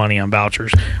lot of money on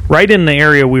vouchers. Right in the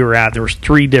area we were at, there was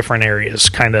 3 different areas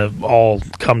kind of all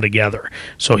come together.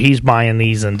 So he's buying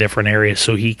these in different areas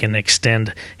so he can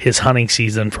extend his hunting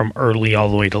season from early all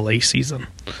the way to late season.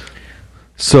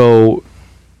 So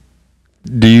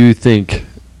do you think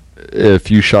if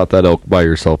you shot that elk by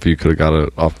yourself, you could have got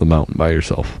it off the mountain by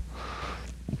yourself?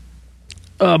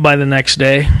 By the next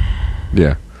day.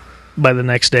 Yeah. By the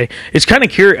next day. It's kind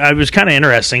of curious. It was kind of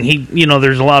interesting.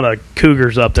 There's a lot of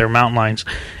cougars up there, mountain lions,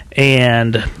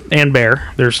 and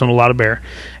bear. There's a lot of bear.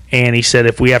 And he said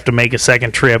if we have to make a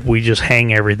second trip, we just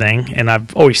hang everything. And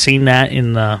I've always seen that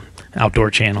in the Outdoor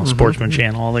Channel, Sportsman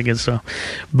Channel, all that good stuff.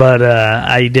 But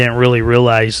I didn't really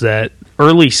realize that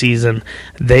early season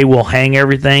they will hang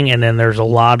everything, and then there's a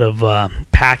lot of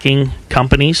packing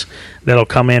companies that'll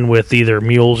come in with either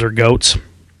mules or goats.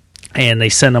 And they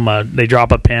they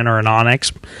drop a pin or an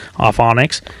Onyx off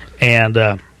Onyx and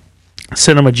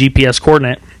send them a GPS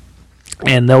coordinate,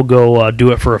 and they'll go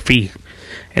do it for a fee.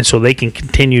 And so they can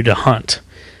continue to hunt.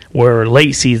 Where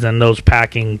late season, those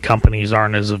packing companies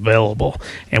aren't as available.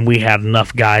 And we had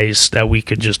enough guys that we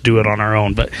could just do it on our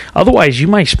own. But otherwise, you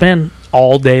might spend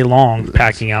all day long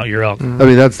packing out your elk. I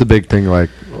mean, that's the big thing. Like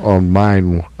on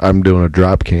mine, I'm doing a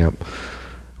drop camp.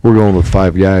 We're going with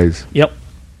 5 guys. Yep.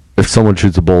 If someone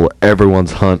shoots a bull,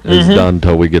 everyone's hunt is done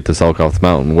until we get this elk off the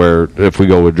mountain. Where if we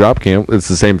go with drop camp, it's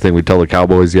the same thing. We tell the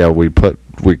cowboys, yeah, we put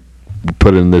it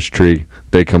in this tree.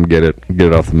 They come get it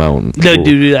off the mountain. They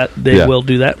do that. They will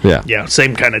do that. Yeah. Yeah,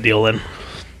 same kind of deal then.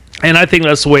 And I think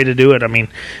that's the way to do it. I mean,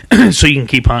 so you can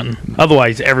keep hunting.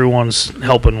 Otherwise, everyone's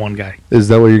helping one guy. Is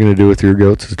that what you're going to do with your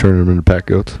goats? Is turn them into pack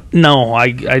goats? No,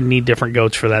 I need different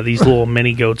goats for that. These little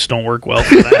mini goats don't work well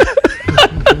for that.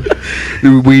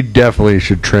 We definitely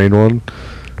should train one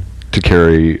to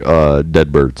carry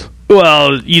dead birds.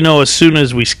 Well, as soon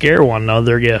as we scare one, though,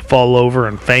 they're going to fall over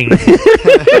and faint.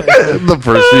 The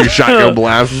first shotgun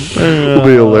blast will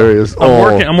be hilarious.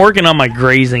 I'm working on my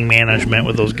grazing management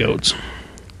with those goats.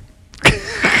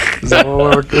 Is that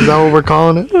what we're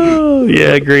calling it? Oh,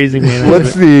 yeah, grazing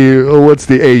management. What's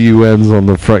the AUNs on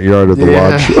the front yard of the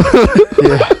lodge?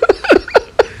 Yeah.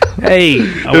 Hey,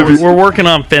 we're working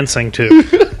on fencing too.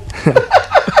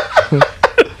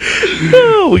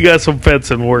 We got some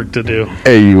fencing work to do.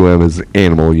 AUM is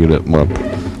Animal Unit Month.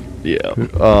 Yeah.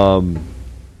 And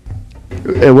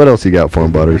what else you got for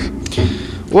him, Butters?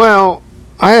 Well,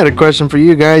 I had a question for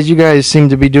you guys. You guys seem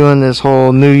to be doing this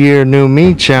whole New Year, New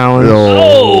Me challenge.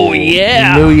 Oh,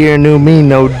 yeah. New Year, New Me,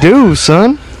 no do,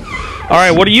 son. All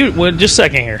right, what are you... Well, just a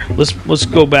second here. Let's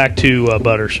go back to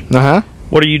Butters. Uh-huh.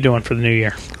 What are you doing for the new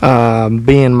year?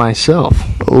 Being myself.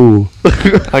 Ooh.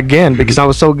 Again, because I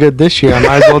was so good this year, I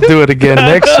might as well do it again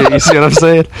next year. You see what I'm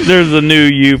saying? There's the new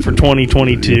you for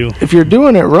 2022. If you're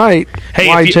doing it right,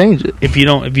 why change it? If you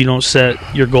don't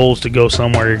set your goals to go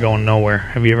somewhere, you're going nowhere.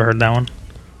 Have you ever heard that one?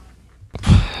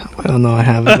 Well, no, I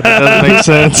haven't. But it doesn't make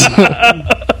sense.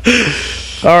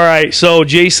 All right, so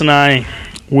Jason and I,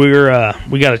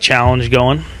 we got a challenge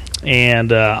going.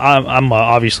 and I'm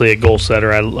obviously a goal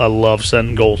setter. I love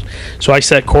setting goals, so I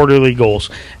set quarterly goals,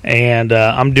 and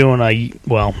I'm doing I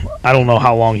don't know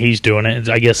how long he's doing it.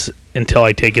 I guess until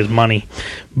I take his money,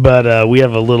 but we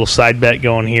have a little side bet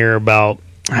going here about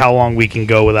how long we can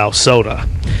go without soda.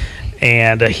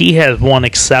 And he has one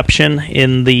exception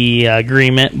in the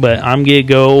agreement, but I'm gonna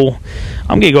go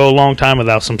a long time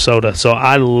without some soda. So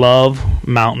I love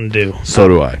Mountain Dew. So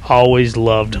do I. Always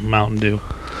loved Mountain Dew.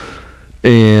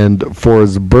 And for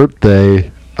his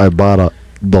birthday, I bought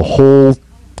the whole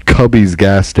Cubby's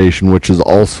gas station, which is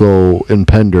also in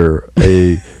Pender,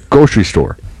 a grocery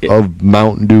store of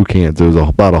Mountain Dew cans. It was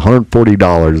about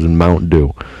 $140 in Mountain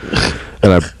Dew,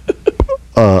 and I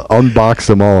unboxed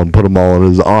them all and put them all in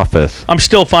his office. I'm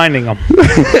still finding them,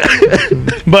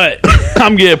 but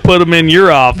I'm gonna put them in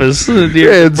your office.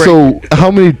 And so, how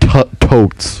many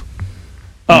totes?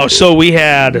 Oh, so we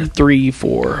had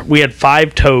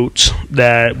 5 totes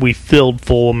that we filled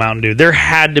full of Mountain Dew. There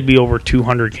had to be over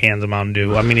 200 cans of Mountain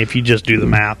Dew. I mean, if you just do the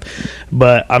math.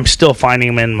 But I'm still finding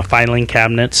them in my filing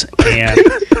cabinets, and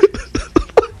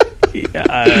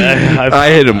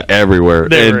I hid them everywhere.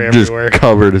 They were everywhere. Just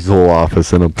covered his whole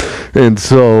office in them. And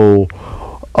so,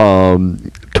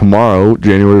 tomorrow,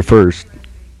 January 1st,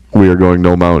 we are going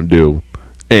no Mountain Dew.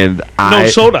 And no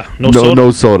soda.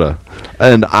 No soda.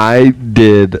 And I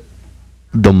did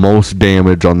the most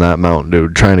damage on that Mountain Dew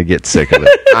trying to get sick of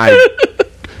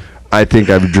it. I think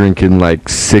I'm drinking like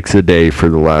 6 a day for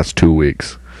the last 2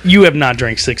 weeks. You have not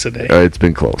drank 6 a day. It's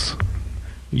been close.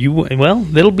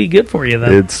 That'll be good for you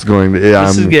then. It's going to.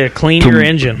 This is going to clean your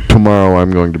engine. Tomorrow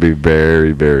I'm going to be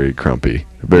very, very crumpy,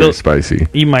 very spicy.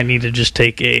 You might need to just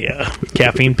take a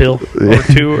caffeine pill or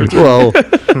 2 or 3. Well,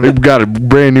 we've got a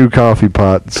brand new coffee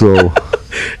pot, so.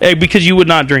 Hey, because you would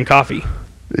not drink coffee.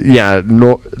 Yeah,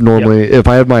 normally if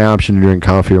I have my option to drink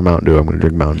coffee or Mountain Dew, I'm going to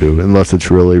drink Mountain Dew unless it's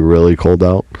really, really cold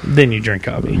out. Then you drink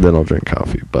coffee. Then I'll drink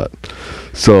coffee. But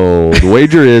so the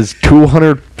wager is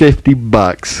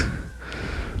 $250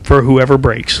 for whoever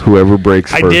breaks. Whoever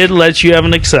breaks first. I did let you have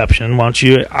an exception.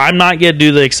 I'm not going to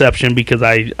do the exception because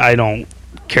I don't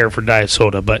care for diet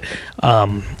soda. But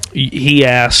he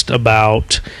asked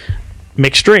about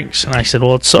mixed drinks, and I said,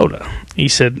 "Well, it's soda." He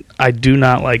said, "I do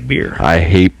not like beer.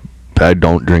 I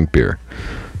don't drink beer,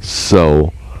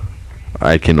 so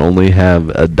I can only have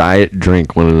a diet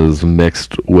drink when it is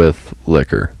mixed with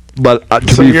liquor." But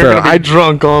to be fair, I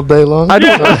drunk all day long. I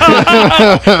don't.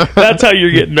 That's how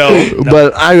you're getting no.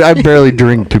 But I barely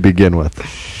drink to begin with.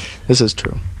 This is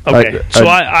true. Okay, so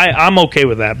I'm okay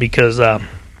with that because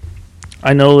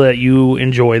I know that you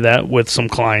enjoy that with some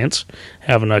clients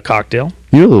having a cocktail.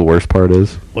 You know the worst part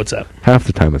is? What's that? Half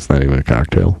the time it's not even a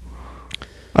cocktail.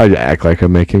 I act like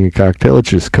I'm making a cocktail. It's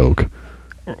just Coke.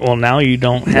 Well, now you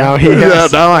don't Now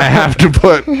have. I have to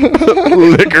put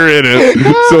liquor in it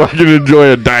so I can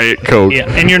enjoy a Diet Coke. Yeah,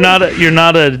 and you're not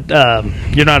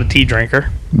a tea drinker.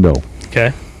 No.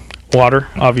 Okay. Water,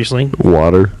 obviously.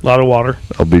 Water. A lot of water.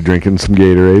 I'll be drinking some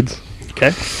Gatorades.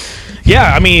 Okay.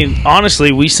 Yeah, I mean,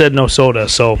 honestly, we said no soda,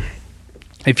 so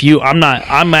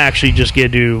I'm actually just gonna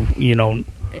do,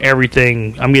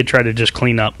 everything. I'm gonna try to just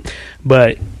clean up,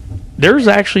 but there's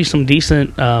actually some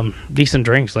decent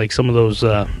drinks, like some of those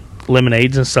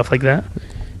lemonades and stuff like that.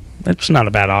 That's not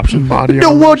a bad option.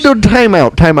 No, time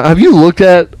out. Have you looked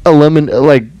at a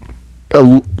lemonade?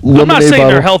 I'm not saying bottle?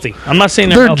 they're healthy. I'm not saying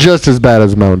they're healthy. just as bad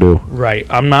as Mountain Dew. Right.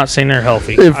 I'm not saying they're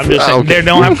healthy. I'm just saying okay. they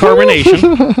don't have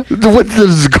carbonation. What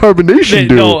does carbonation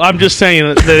do? No, I'm just saying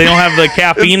that they don't have the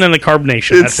caffeine and the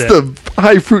carbonation. It's That's the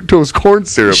high fructose corn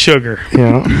syrup. Sugar.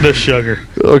 Yeah. The sugar.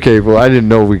 Okay, well, I didn't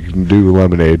know we can do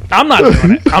lemonade. I'm not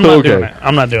doing it. I'm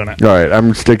not doing it. All right,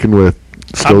 I'm sticking with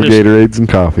Gatorades and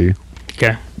coffee.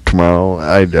 Okay. Tomorrow,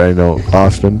 I know.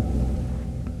 Austin.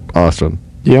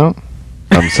 Yeah.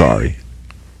 I'm sorry.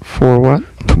 For what?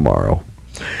 Tomorrow.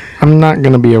 I'm not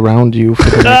going to be around you for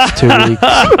the next 2 weeks.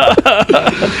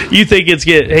 You think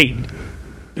hey,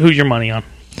 who's your money on?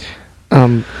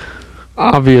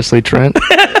 Obviously Trent.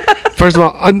 First of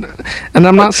all, and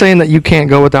I'm not saying that you can't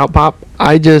go without Pop.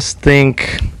 I just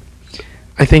think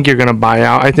you're going to buy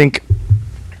out. I think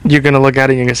you're going to look at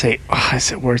it and you're going to say, "Oh,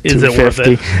 is it worth $250?" Is it worth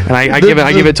it? And I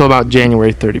give it till about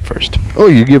January 31st. Oh,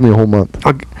 you give me a whole month.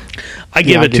 I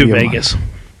give it to Vegas.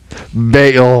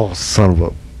 Son of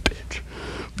a bitch.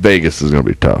 Vegas is going to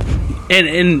be tough.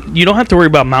 And you don't have to worry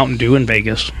about Mountain Dew in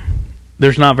Vegas.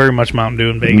 There's not very much Mountain Dew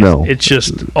in Vegas. No. It's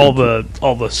just all the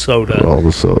soda. All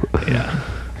the soda.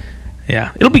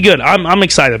 Yeah. It'll be good. I'm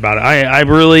excited about it. I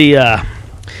really I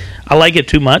like it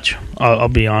too much. I'll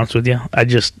be honest with you.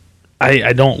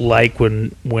 I don't like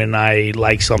when I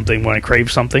like something, when I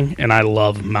crave something, and I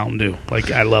love Mountain Dew.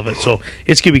 Like, I love it. So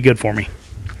it's going to be good for me.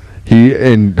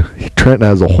 Trent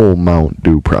has a whole Mountain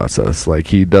Dew process. Like,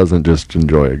 he doesn't just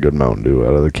enjoy a good Mountain Dew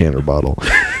out of the can or bottle.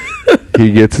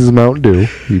 He gets his Mountain Dew,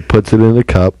 he puts it in a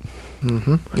cup,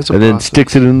 Mm-hmm. and then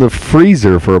sticks it in the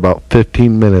freezer for about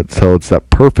 15 minutes till it's that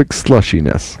perfect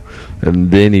slushiness.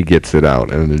 And then he gets it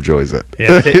out and enjoys it.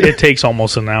 Yeah, it takes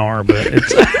almost an hour, but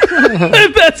it's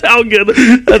that's how good.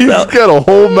 He's got a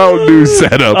whole Mountain Dew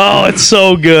setup. Oh, it's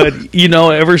so good. You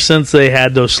know, ever since they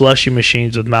had those slushy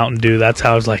machines with Mountain Dew, that's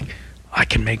how I was like, I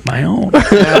can make my own.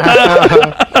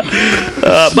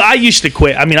 But I used to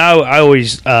quit. I mean, I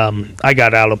always I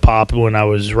got out of pop when I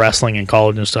was wrestling in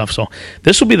college and stuff. So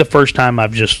this will be the first time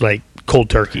I've just like cold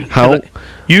turkey. How?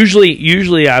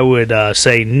 Usually I would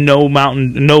say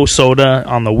no soda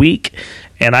on the week,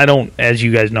 and I don't, as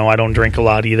you guys know, I don't drink a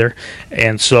lot either,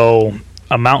 and so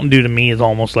a Mountain Dew to me is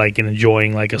almost like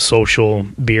enjoying like a social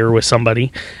beer with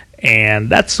somebody. And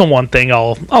that's the one thing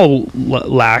I'll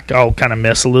lack. I'll kind of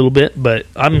miss a little bit, but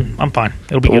I'm fine.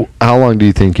 It'll be good. How long do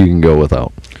you think you can go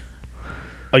without?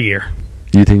 A year.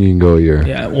 You think you can go a year?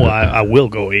 Yeah. Well, I will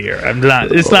go a year. I'm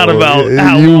not. It's not about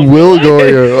how you long. will go a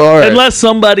year. All right. Unless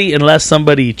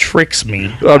somebody tricks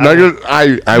me. I'm not gonna.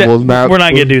 I will not. We're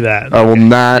not gonna do that. I will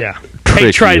not. Yeah. Trick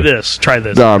Hey, try you. this. Try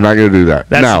this. No, I'm not gonna do that.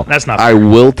 That's not I fair.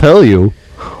 will tell you,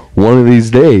 one of these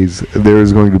days there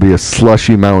is going to be a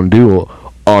slushy Mountain Dew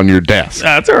on your desk.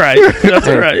 That's all right. That's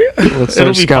all right. Let's It'll start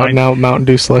be scouting fine. out Mountain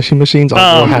Dew slushy machines.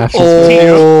 I'll go half. I'll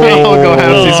go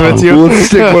halfsies with you. Let's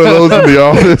stick one of those in the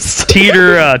office.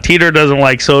 Teeter doesn't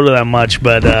like soda that much,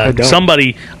 but I don't.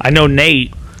 somebody I know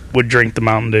Nate would drink the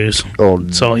Mountain Dews, Oh,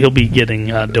 so he'll be getting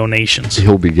donations.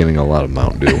 he'll be getting a lot of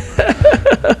Mountain Dew.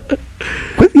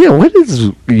 What is?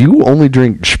 You only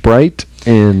drink Sprite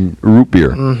and root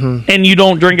beer. And you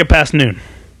don't drink it past noon,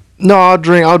 No, I'll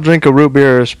drink a root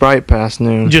beer or a Sprite past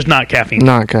noon. just not caffeine,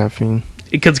 Not caffeine.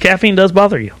 because caffeine does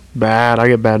bother you. Bad. I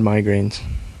get bad migraines.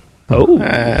 Oh,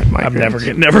 Bad migraines.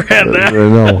 I've never had that.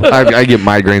 No, I get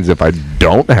migraines if I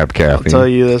don't have I'll caffeine. tell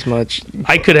you this much.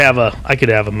 I could have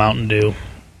a Mountain Dew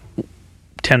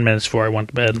 10 minutes before I went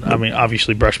to bed. I mean,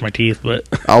 obviously brush my teeth, but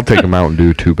I'll take a Mountain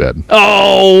Dew to bed.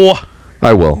 oh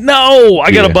I will. no,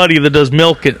 I got Yeah. a buddy that does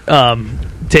milk.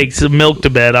 Takes the milk to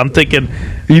bed. I'm thinking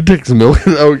He takes milk.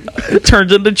 Oh, it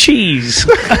turns into cheese.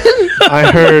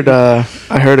 I heard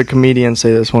a comedian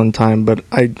say this one time, but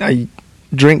I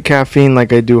drink caffeine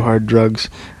like I do hard drugs,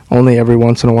 only every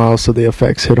once in a while, so the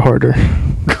effects hit harder.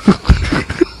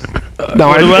 No,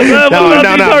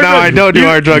 I don't do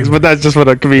hard drugs, but that's just what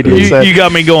a comedian said. You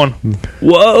got me going.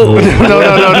 Whoa.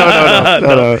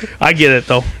 No. I get it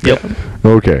though. Yep.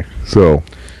 okay. So,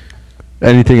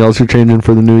 anything else you're changing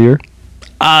for the new year?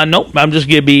 Nope. I'm just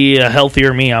gonna be a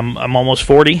healthier me. I'm almost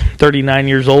 40, 39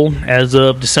 years old as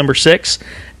of December 6th,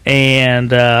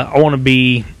 and I want to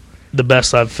be the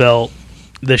best I've felt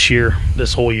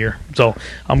this whole year. So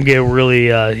I'm gonna really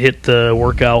hit the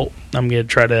workout. I'm gonna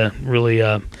try to really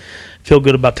feel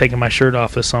good about taking my shirt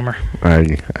off this summer. My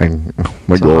It's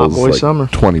a goal hot is boy like summer.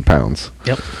 20 pounds.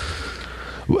 Yep.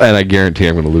 And I guarantee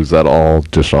I'm going to lose that all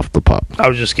just off the pop. I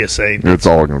was just gonna say It's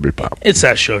all going to be pop. it's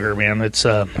that sugar, man. It's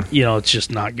it's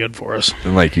just not good for us.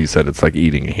 And like you said, it's like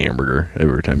eating a hamburger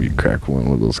every time you crack one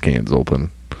of those cans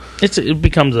open. It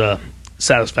becomes a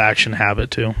satisfaction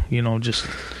habit too. Just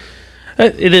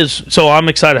it is. So I'm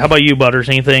excited. How about you, Butters?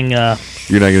 Anything? You're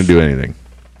not going to do anything.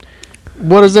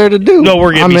 What is there to do? No,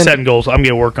 we're gonna be in- setting goals. I'm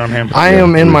gonna work on him. I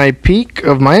am in my peak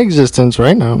of my existence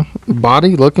right now.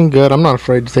 Body looking good. I'm not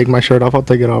afraid to take my shirt off. I'll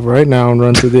take it off right now and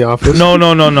run through the office. No.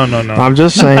 I'm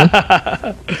just saying.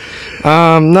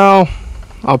 No.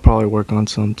 I'll probably work on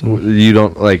something. You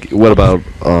don't like. What about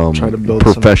Try to build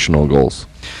professional goals?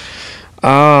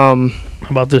 How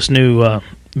about this new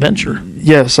venture?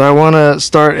 Yes, I want to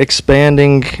start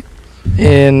expanding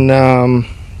in.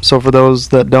 So for those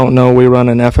that don't know, we run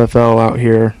an FFL out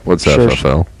here. What's Sure-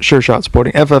 FFL? Sure Shot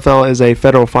Sporting. FFL is a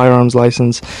federal firearms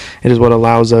license. It is what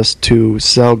allows us to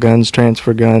sell guns,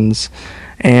 transfer guns,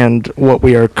 and what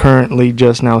we are currently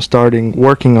just now starting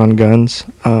working on guns.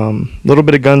 Little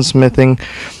bit of gunsmithing.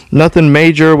 Nothing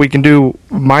major. We can do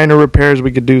minor repairs.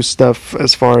 We could do stuff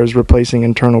as far as replacing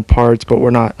internal parts, but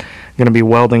we're not going to be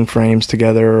welding frames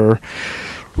together or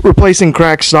replacing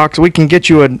cracked stocks. We can get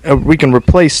you we can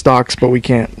replace stocks, but we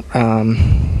can't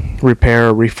repair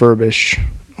or refurbish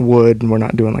wood. We're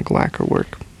not doing like lacquer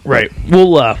work. Right.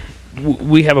 We'll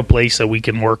we have a place that we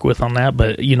can work with on that.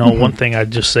 But one thing I'd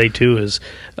just say too is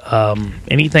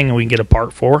anything we can get a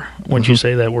part for. Wouldn't you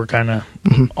say that we're kind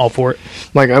of all for it?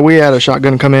 Like we had a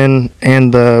shotgun come in,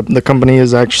 and the company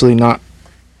is actually not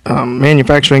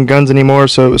manufacturing guns anymore,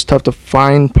 so it was tough to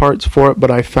find parts for it.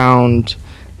 But I found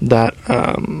that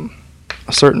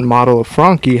a certain model of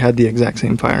Franke had the exact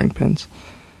same firing pins,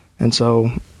 and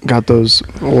so got those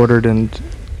ordered, and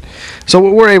so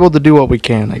we're able to do what we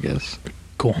can, I guess.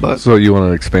 Cool. But So you want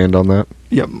to expand on that?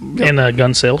 yep. And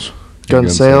gun sales. gun gun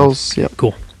sales. Yep.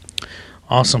 Cool.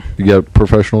 Awesome. You got a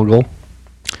professional goal?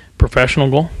 Professional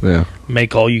goal. Yeah.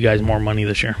 Make all you guys more money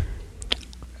this year.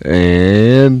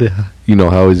 And you know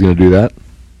how he's going to do that?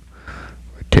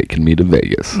 Taking me to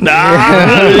Vegas.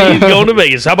 Nah, he's going to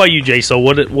Vegas. How about you, Jay? So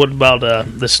what about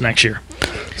this next year?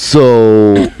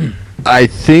 So I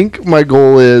think my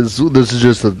goal is this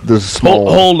is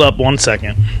small. Hold up 1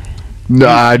 second. No,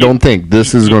 I don't think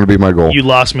this is going to be my goal. You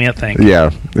lost me, I think. Yeah,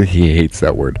 he hates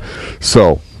that word.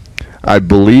 So I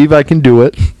believe I can do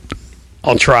it.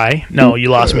 I'll try. No, you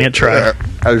lost me at try.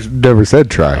 I never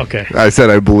said try. Okay. I said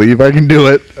I believe I can do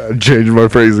it. I changed my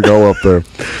phrase to go up there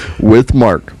with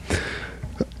Mark.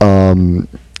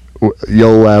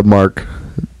 Yellow Lab Mark,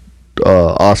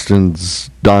 Austin's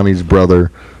Donnie's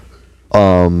brother.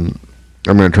 I'm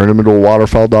going to turn him into a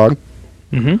waterfowl dog,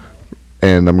 Mm-hmm.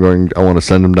 and I want to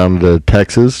send him down to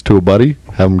Texas to a buddy,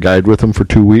 have him guide with him for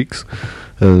 2 weeks,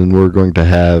 and then we're going to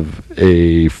have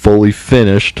a fully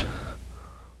finished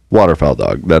waterfowl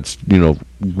dog that's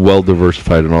well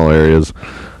diversified in all areas.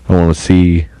 I want to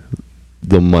see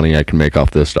the money I can make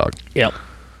off this dog. Yep.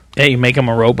 Hey, you make him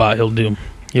a robot, he'll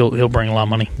bring a lot of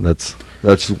money. That's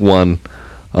one.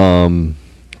 Trying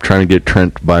to get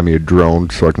Trent to buy me a drone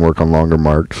so I can work on longer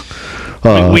marks.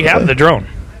 We have the drone.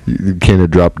 Can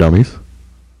it drop dummies?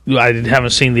 I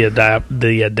haven't seen the adapter.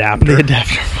 The adapter.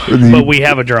 But we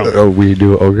have a drone. Oh, we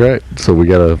do. Okay, so we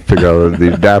gotta figure out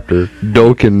the adapter.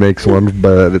 Doken makes one,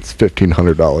 but it's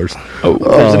 $1,500. If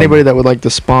there's anybody that would like to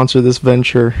sponsor this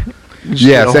venture, just get a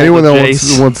Yes, hold anyone of that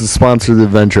Jace. wants to sponsor the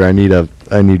venture, I need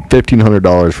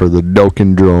 $1,500 for the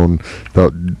Doken drone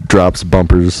that drops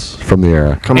bumpers from the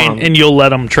air. Come on. And you'll let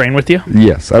them train with you?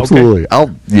 Yes, absolutely.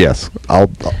 Yes.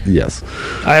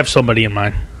 I have somebody in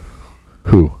mind.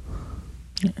 Who?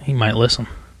 He might listen.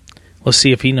 Let's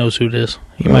see if he knows who it is.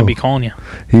 He might be calling you.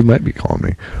 He might be calling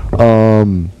me.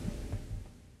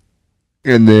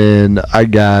 And then I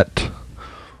got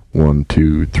 1,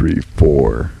 2, 3,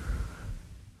 4.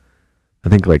 I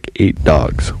think like 8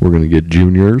 dogs. We're gonna get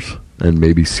juniors and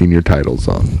maybe senior titles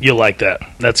on. You'll like that.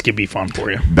 That's going to be fun for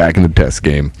you. Back in the test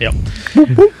game. Yep.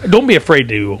 Don't be afraid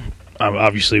to,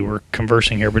 obviously we're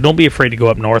conversing here, but don't be afraid to go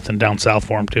up north and down south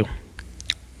for them too.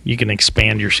 You can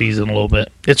expand your season a little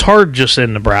bit. It's hard just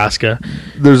in Nebraska.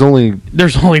 There's only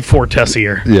 4 tests a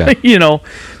year. Yeah.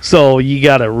 So you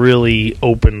got to really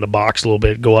open the box a little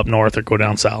bit. Go up north or go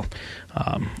down south.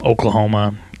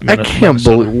 Oklahoma. I can't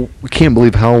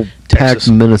believe how Texas. packed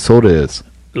Minnesota is.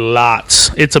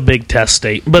 Lots. It's a big test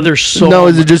state, but there's so. No,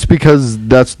 is it just because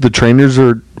that's the trainers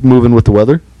are moving with the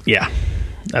weather? Yeah,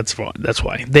 that's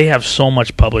why they have so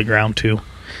much public ground too.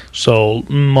 So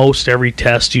most every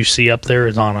test you see up there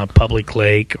is on a public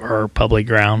lake or public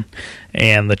ground,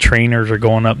 and the trainers are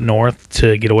going up north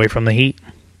to get away from the heat.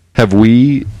 Have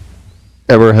we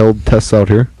ever held tests out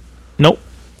here? Nope,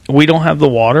 we don't have the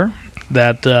water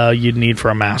that you'd need for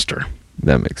a master.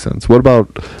 That makes sense. What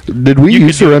about? Did we You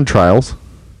used could to do- run trials?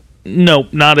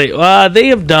 Nope, not a. They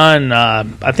have done.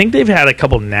 I think they've had a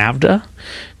couple NAVDA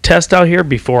tests out here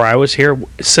before I was here.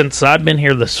 Since I've been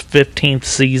here, this 15th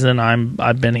season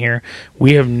I've been here,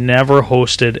 we have never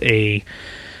hosted a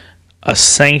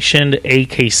sanctioned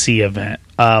AKC event.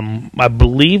 I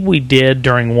believe we did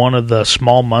during one of the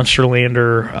small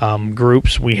Munsterlander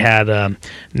groups. We had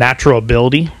natural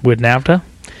ability with NAVDA,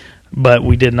 but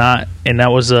we did not, and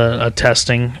that was a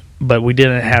testing. But we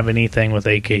didn't have anything with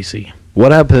AKC.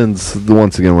 What happens?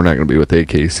 Once again, we're not going to be with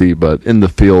AKC, but in the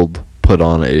field, put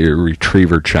on a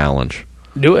retriever challenge.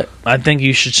 Do it. I think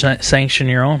you should sanction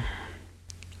your own.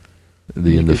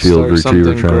 The in the could field start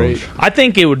retriever something challenge. great. I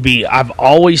think it would be. I've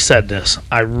always said this.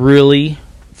 I really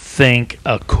think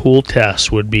a cool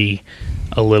test would be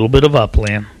a little bit of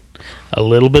upland, a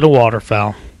little bit of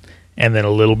waterfowl, and then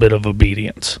a little bit of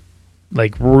obedience.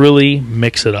 Like really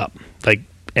mix it up.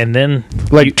 And then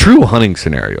Like true hunting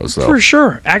scenarios, though. for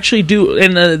sure, actually do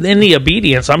in the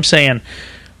obedience. I'm saying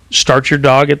start your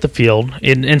dog at the field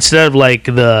instead of like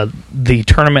the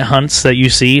tournament hunts that you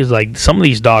see. Is like some of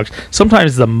these dogs.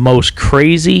 Sometimes the most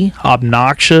crazy,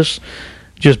 obnoxious,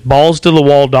 just balls to the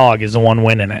wall dog is the one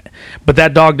winning it. But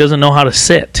that dog doesn't know how to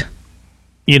sit.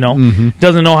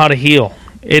 Doesn't know how to heel.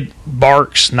 It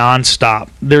barks nonstop.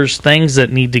 There's things that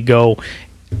need to go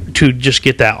to just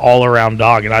get that all-around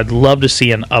dog, and I'd love to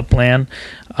see an upland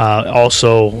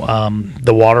Also,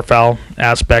 the waterfowl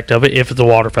aspect of it, if it's a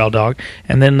waterfowl dog,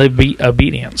 and then the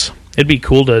obedience. It'd be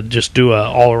cool to just do a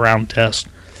all-around test.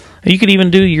 You could even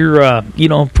do your,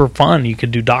 for fun, you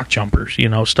could do dock jumpers,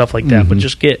 stuff like that. But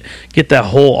just get that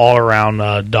whole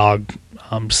all-around dog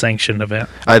sanctioned event.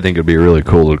 I think it'd be really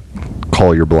cool to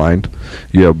call your blind.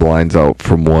 You have blinds out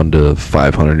from 1 to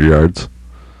 500 yards.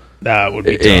 That would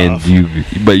be tough. And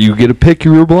you get to pick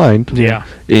your blind. Yeah.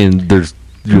 And there's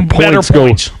your better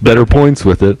points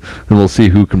with it, and we'll see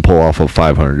who can pull off a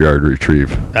 500-yard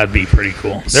retrieve. That'd be pretty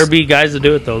cool. There'd be guys that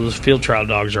do it, though. Those field trial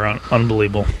dogs are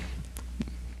unbelievable.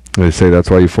 They say that's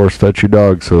why you force fetch your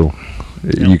dog, so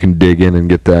you can dig in and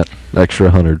get that extra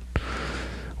 100.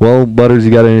 Well, Butters,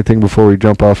 you got anything before we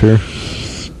jump off here?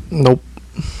 Nope.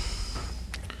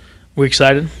 We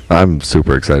excited? I'm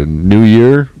super excited. New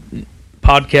year.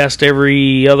 Podcast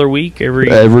every other week?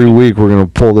 Every week we're going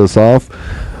to pull this off.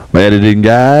 My editing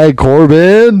guy,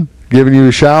 Corbin, giving you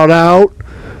a shout out.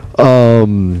 I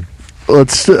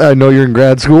know you're in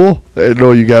grad school. I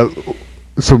know you got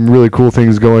some really cool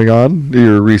things going on.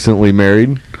 You're recently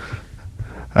married.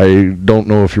 I don't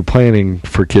know if you're planning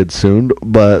for kids soon,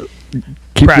 but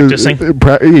practicing.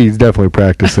 He's definitely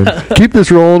practicing. Keep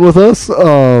this rolling with us.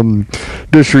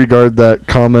 Disregard that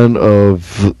comment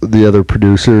of the other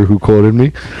producer who quoted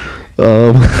me.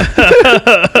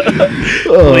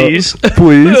 Please.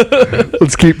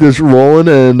 Let's keep this rolling,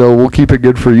 and we'll keep it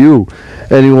good for you.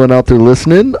 Anyone out there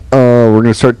listening, we're going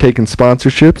to start taking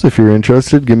sponsorships. If you're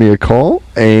interested, give me a call,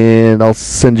 and I'll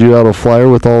send you out a flyer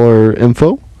with all our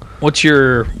info. What's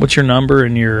your number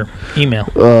and your email?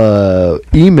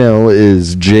 Email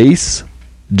is Jase,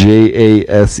 Jase,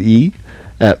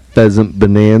 at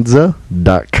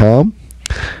pheasantbonanza.com.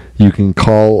 You can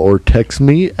call or text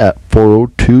me at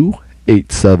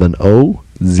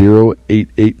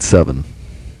 402-870-0887.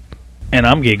 And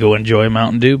I'm going to go enjoy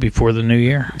Mountain Dew before the new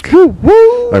year. I'm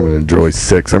going to enjoy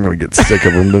 6. I'm going to get sick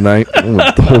of them tonight.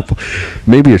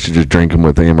 Maybe I should just drink them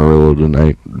with Amarillo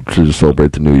tonight to just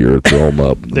celebrate the new year and throw them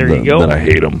up. There you go. Then I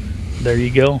hate them. There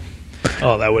you go.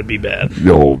 Oh, that would be bad.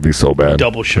 Oh, it would be so bad.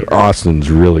 Double sugar.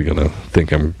 Austin's really going to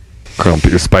think I'm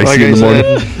crumpy or spicy in the morning.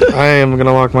 I am going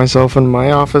to lock myself in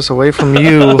my office away from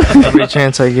you every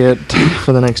chance I get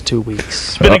for the next 2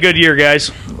 weeks. It's been a good year,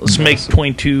 guys. Let's make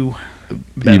 22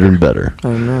 better. Even better.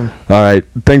 Amen. All right.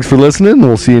 Thanks for listening.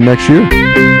 We'll see you next year.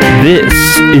 This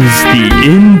is the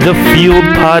In the Field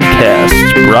podcast,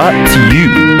 brought to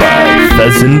you by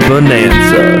Pheasant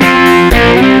Bonanza.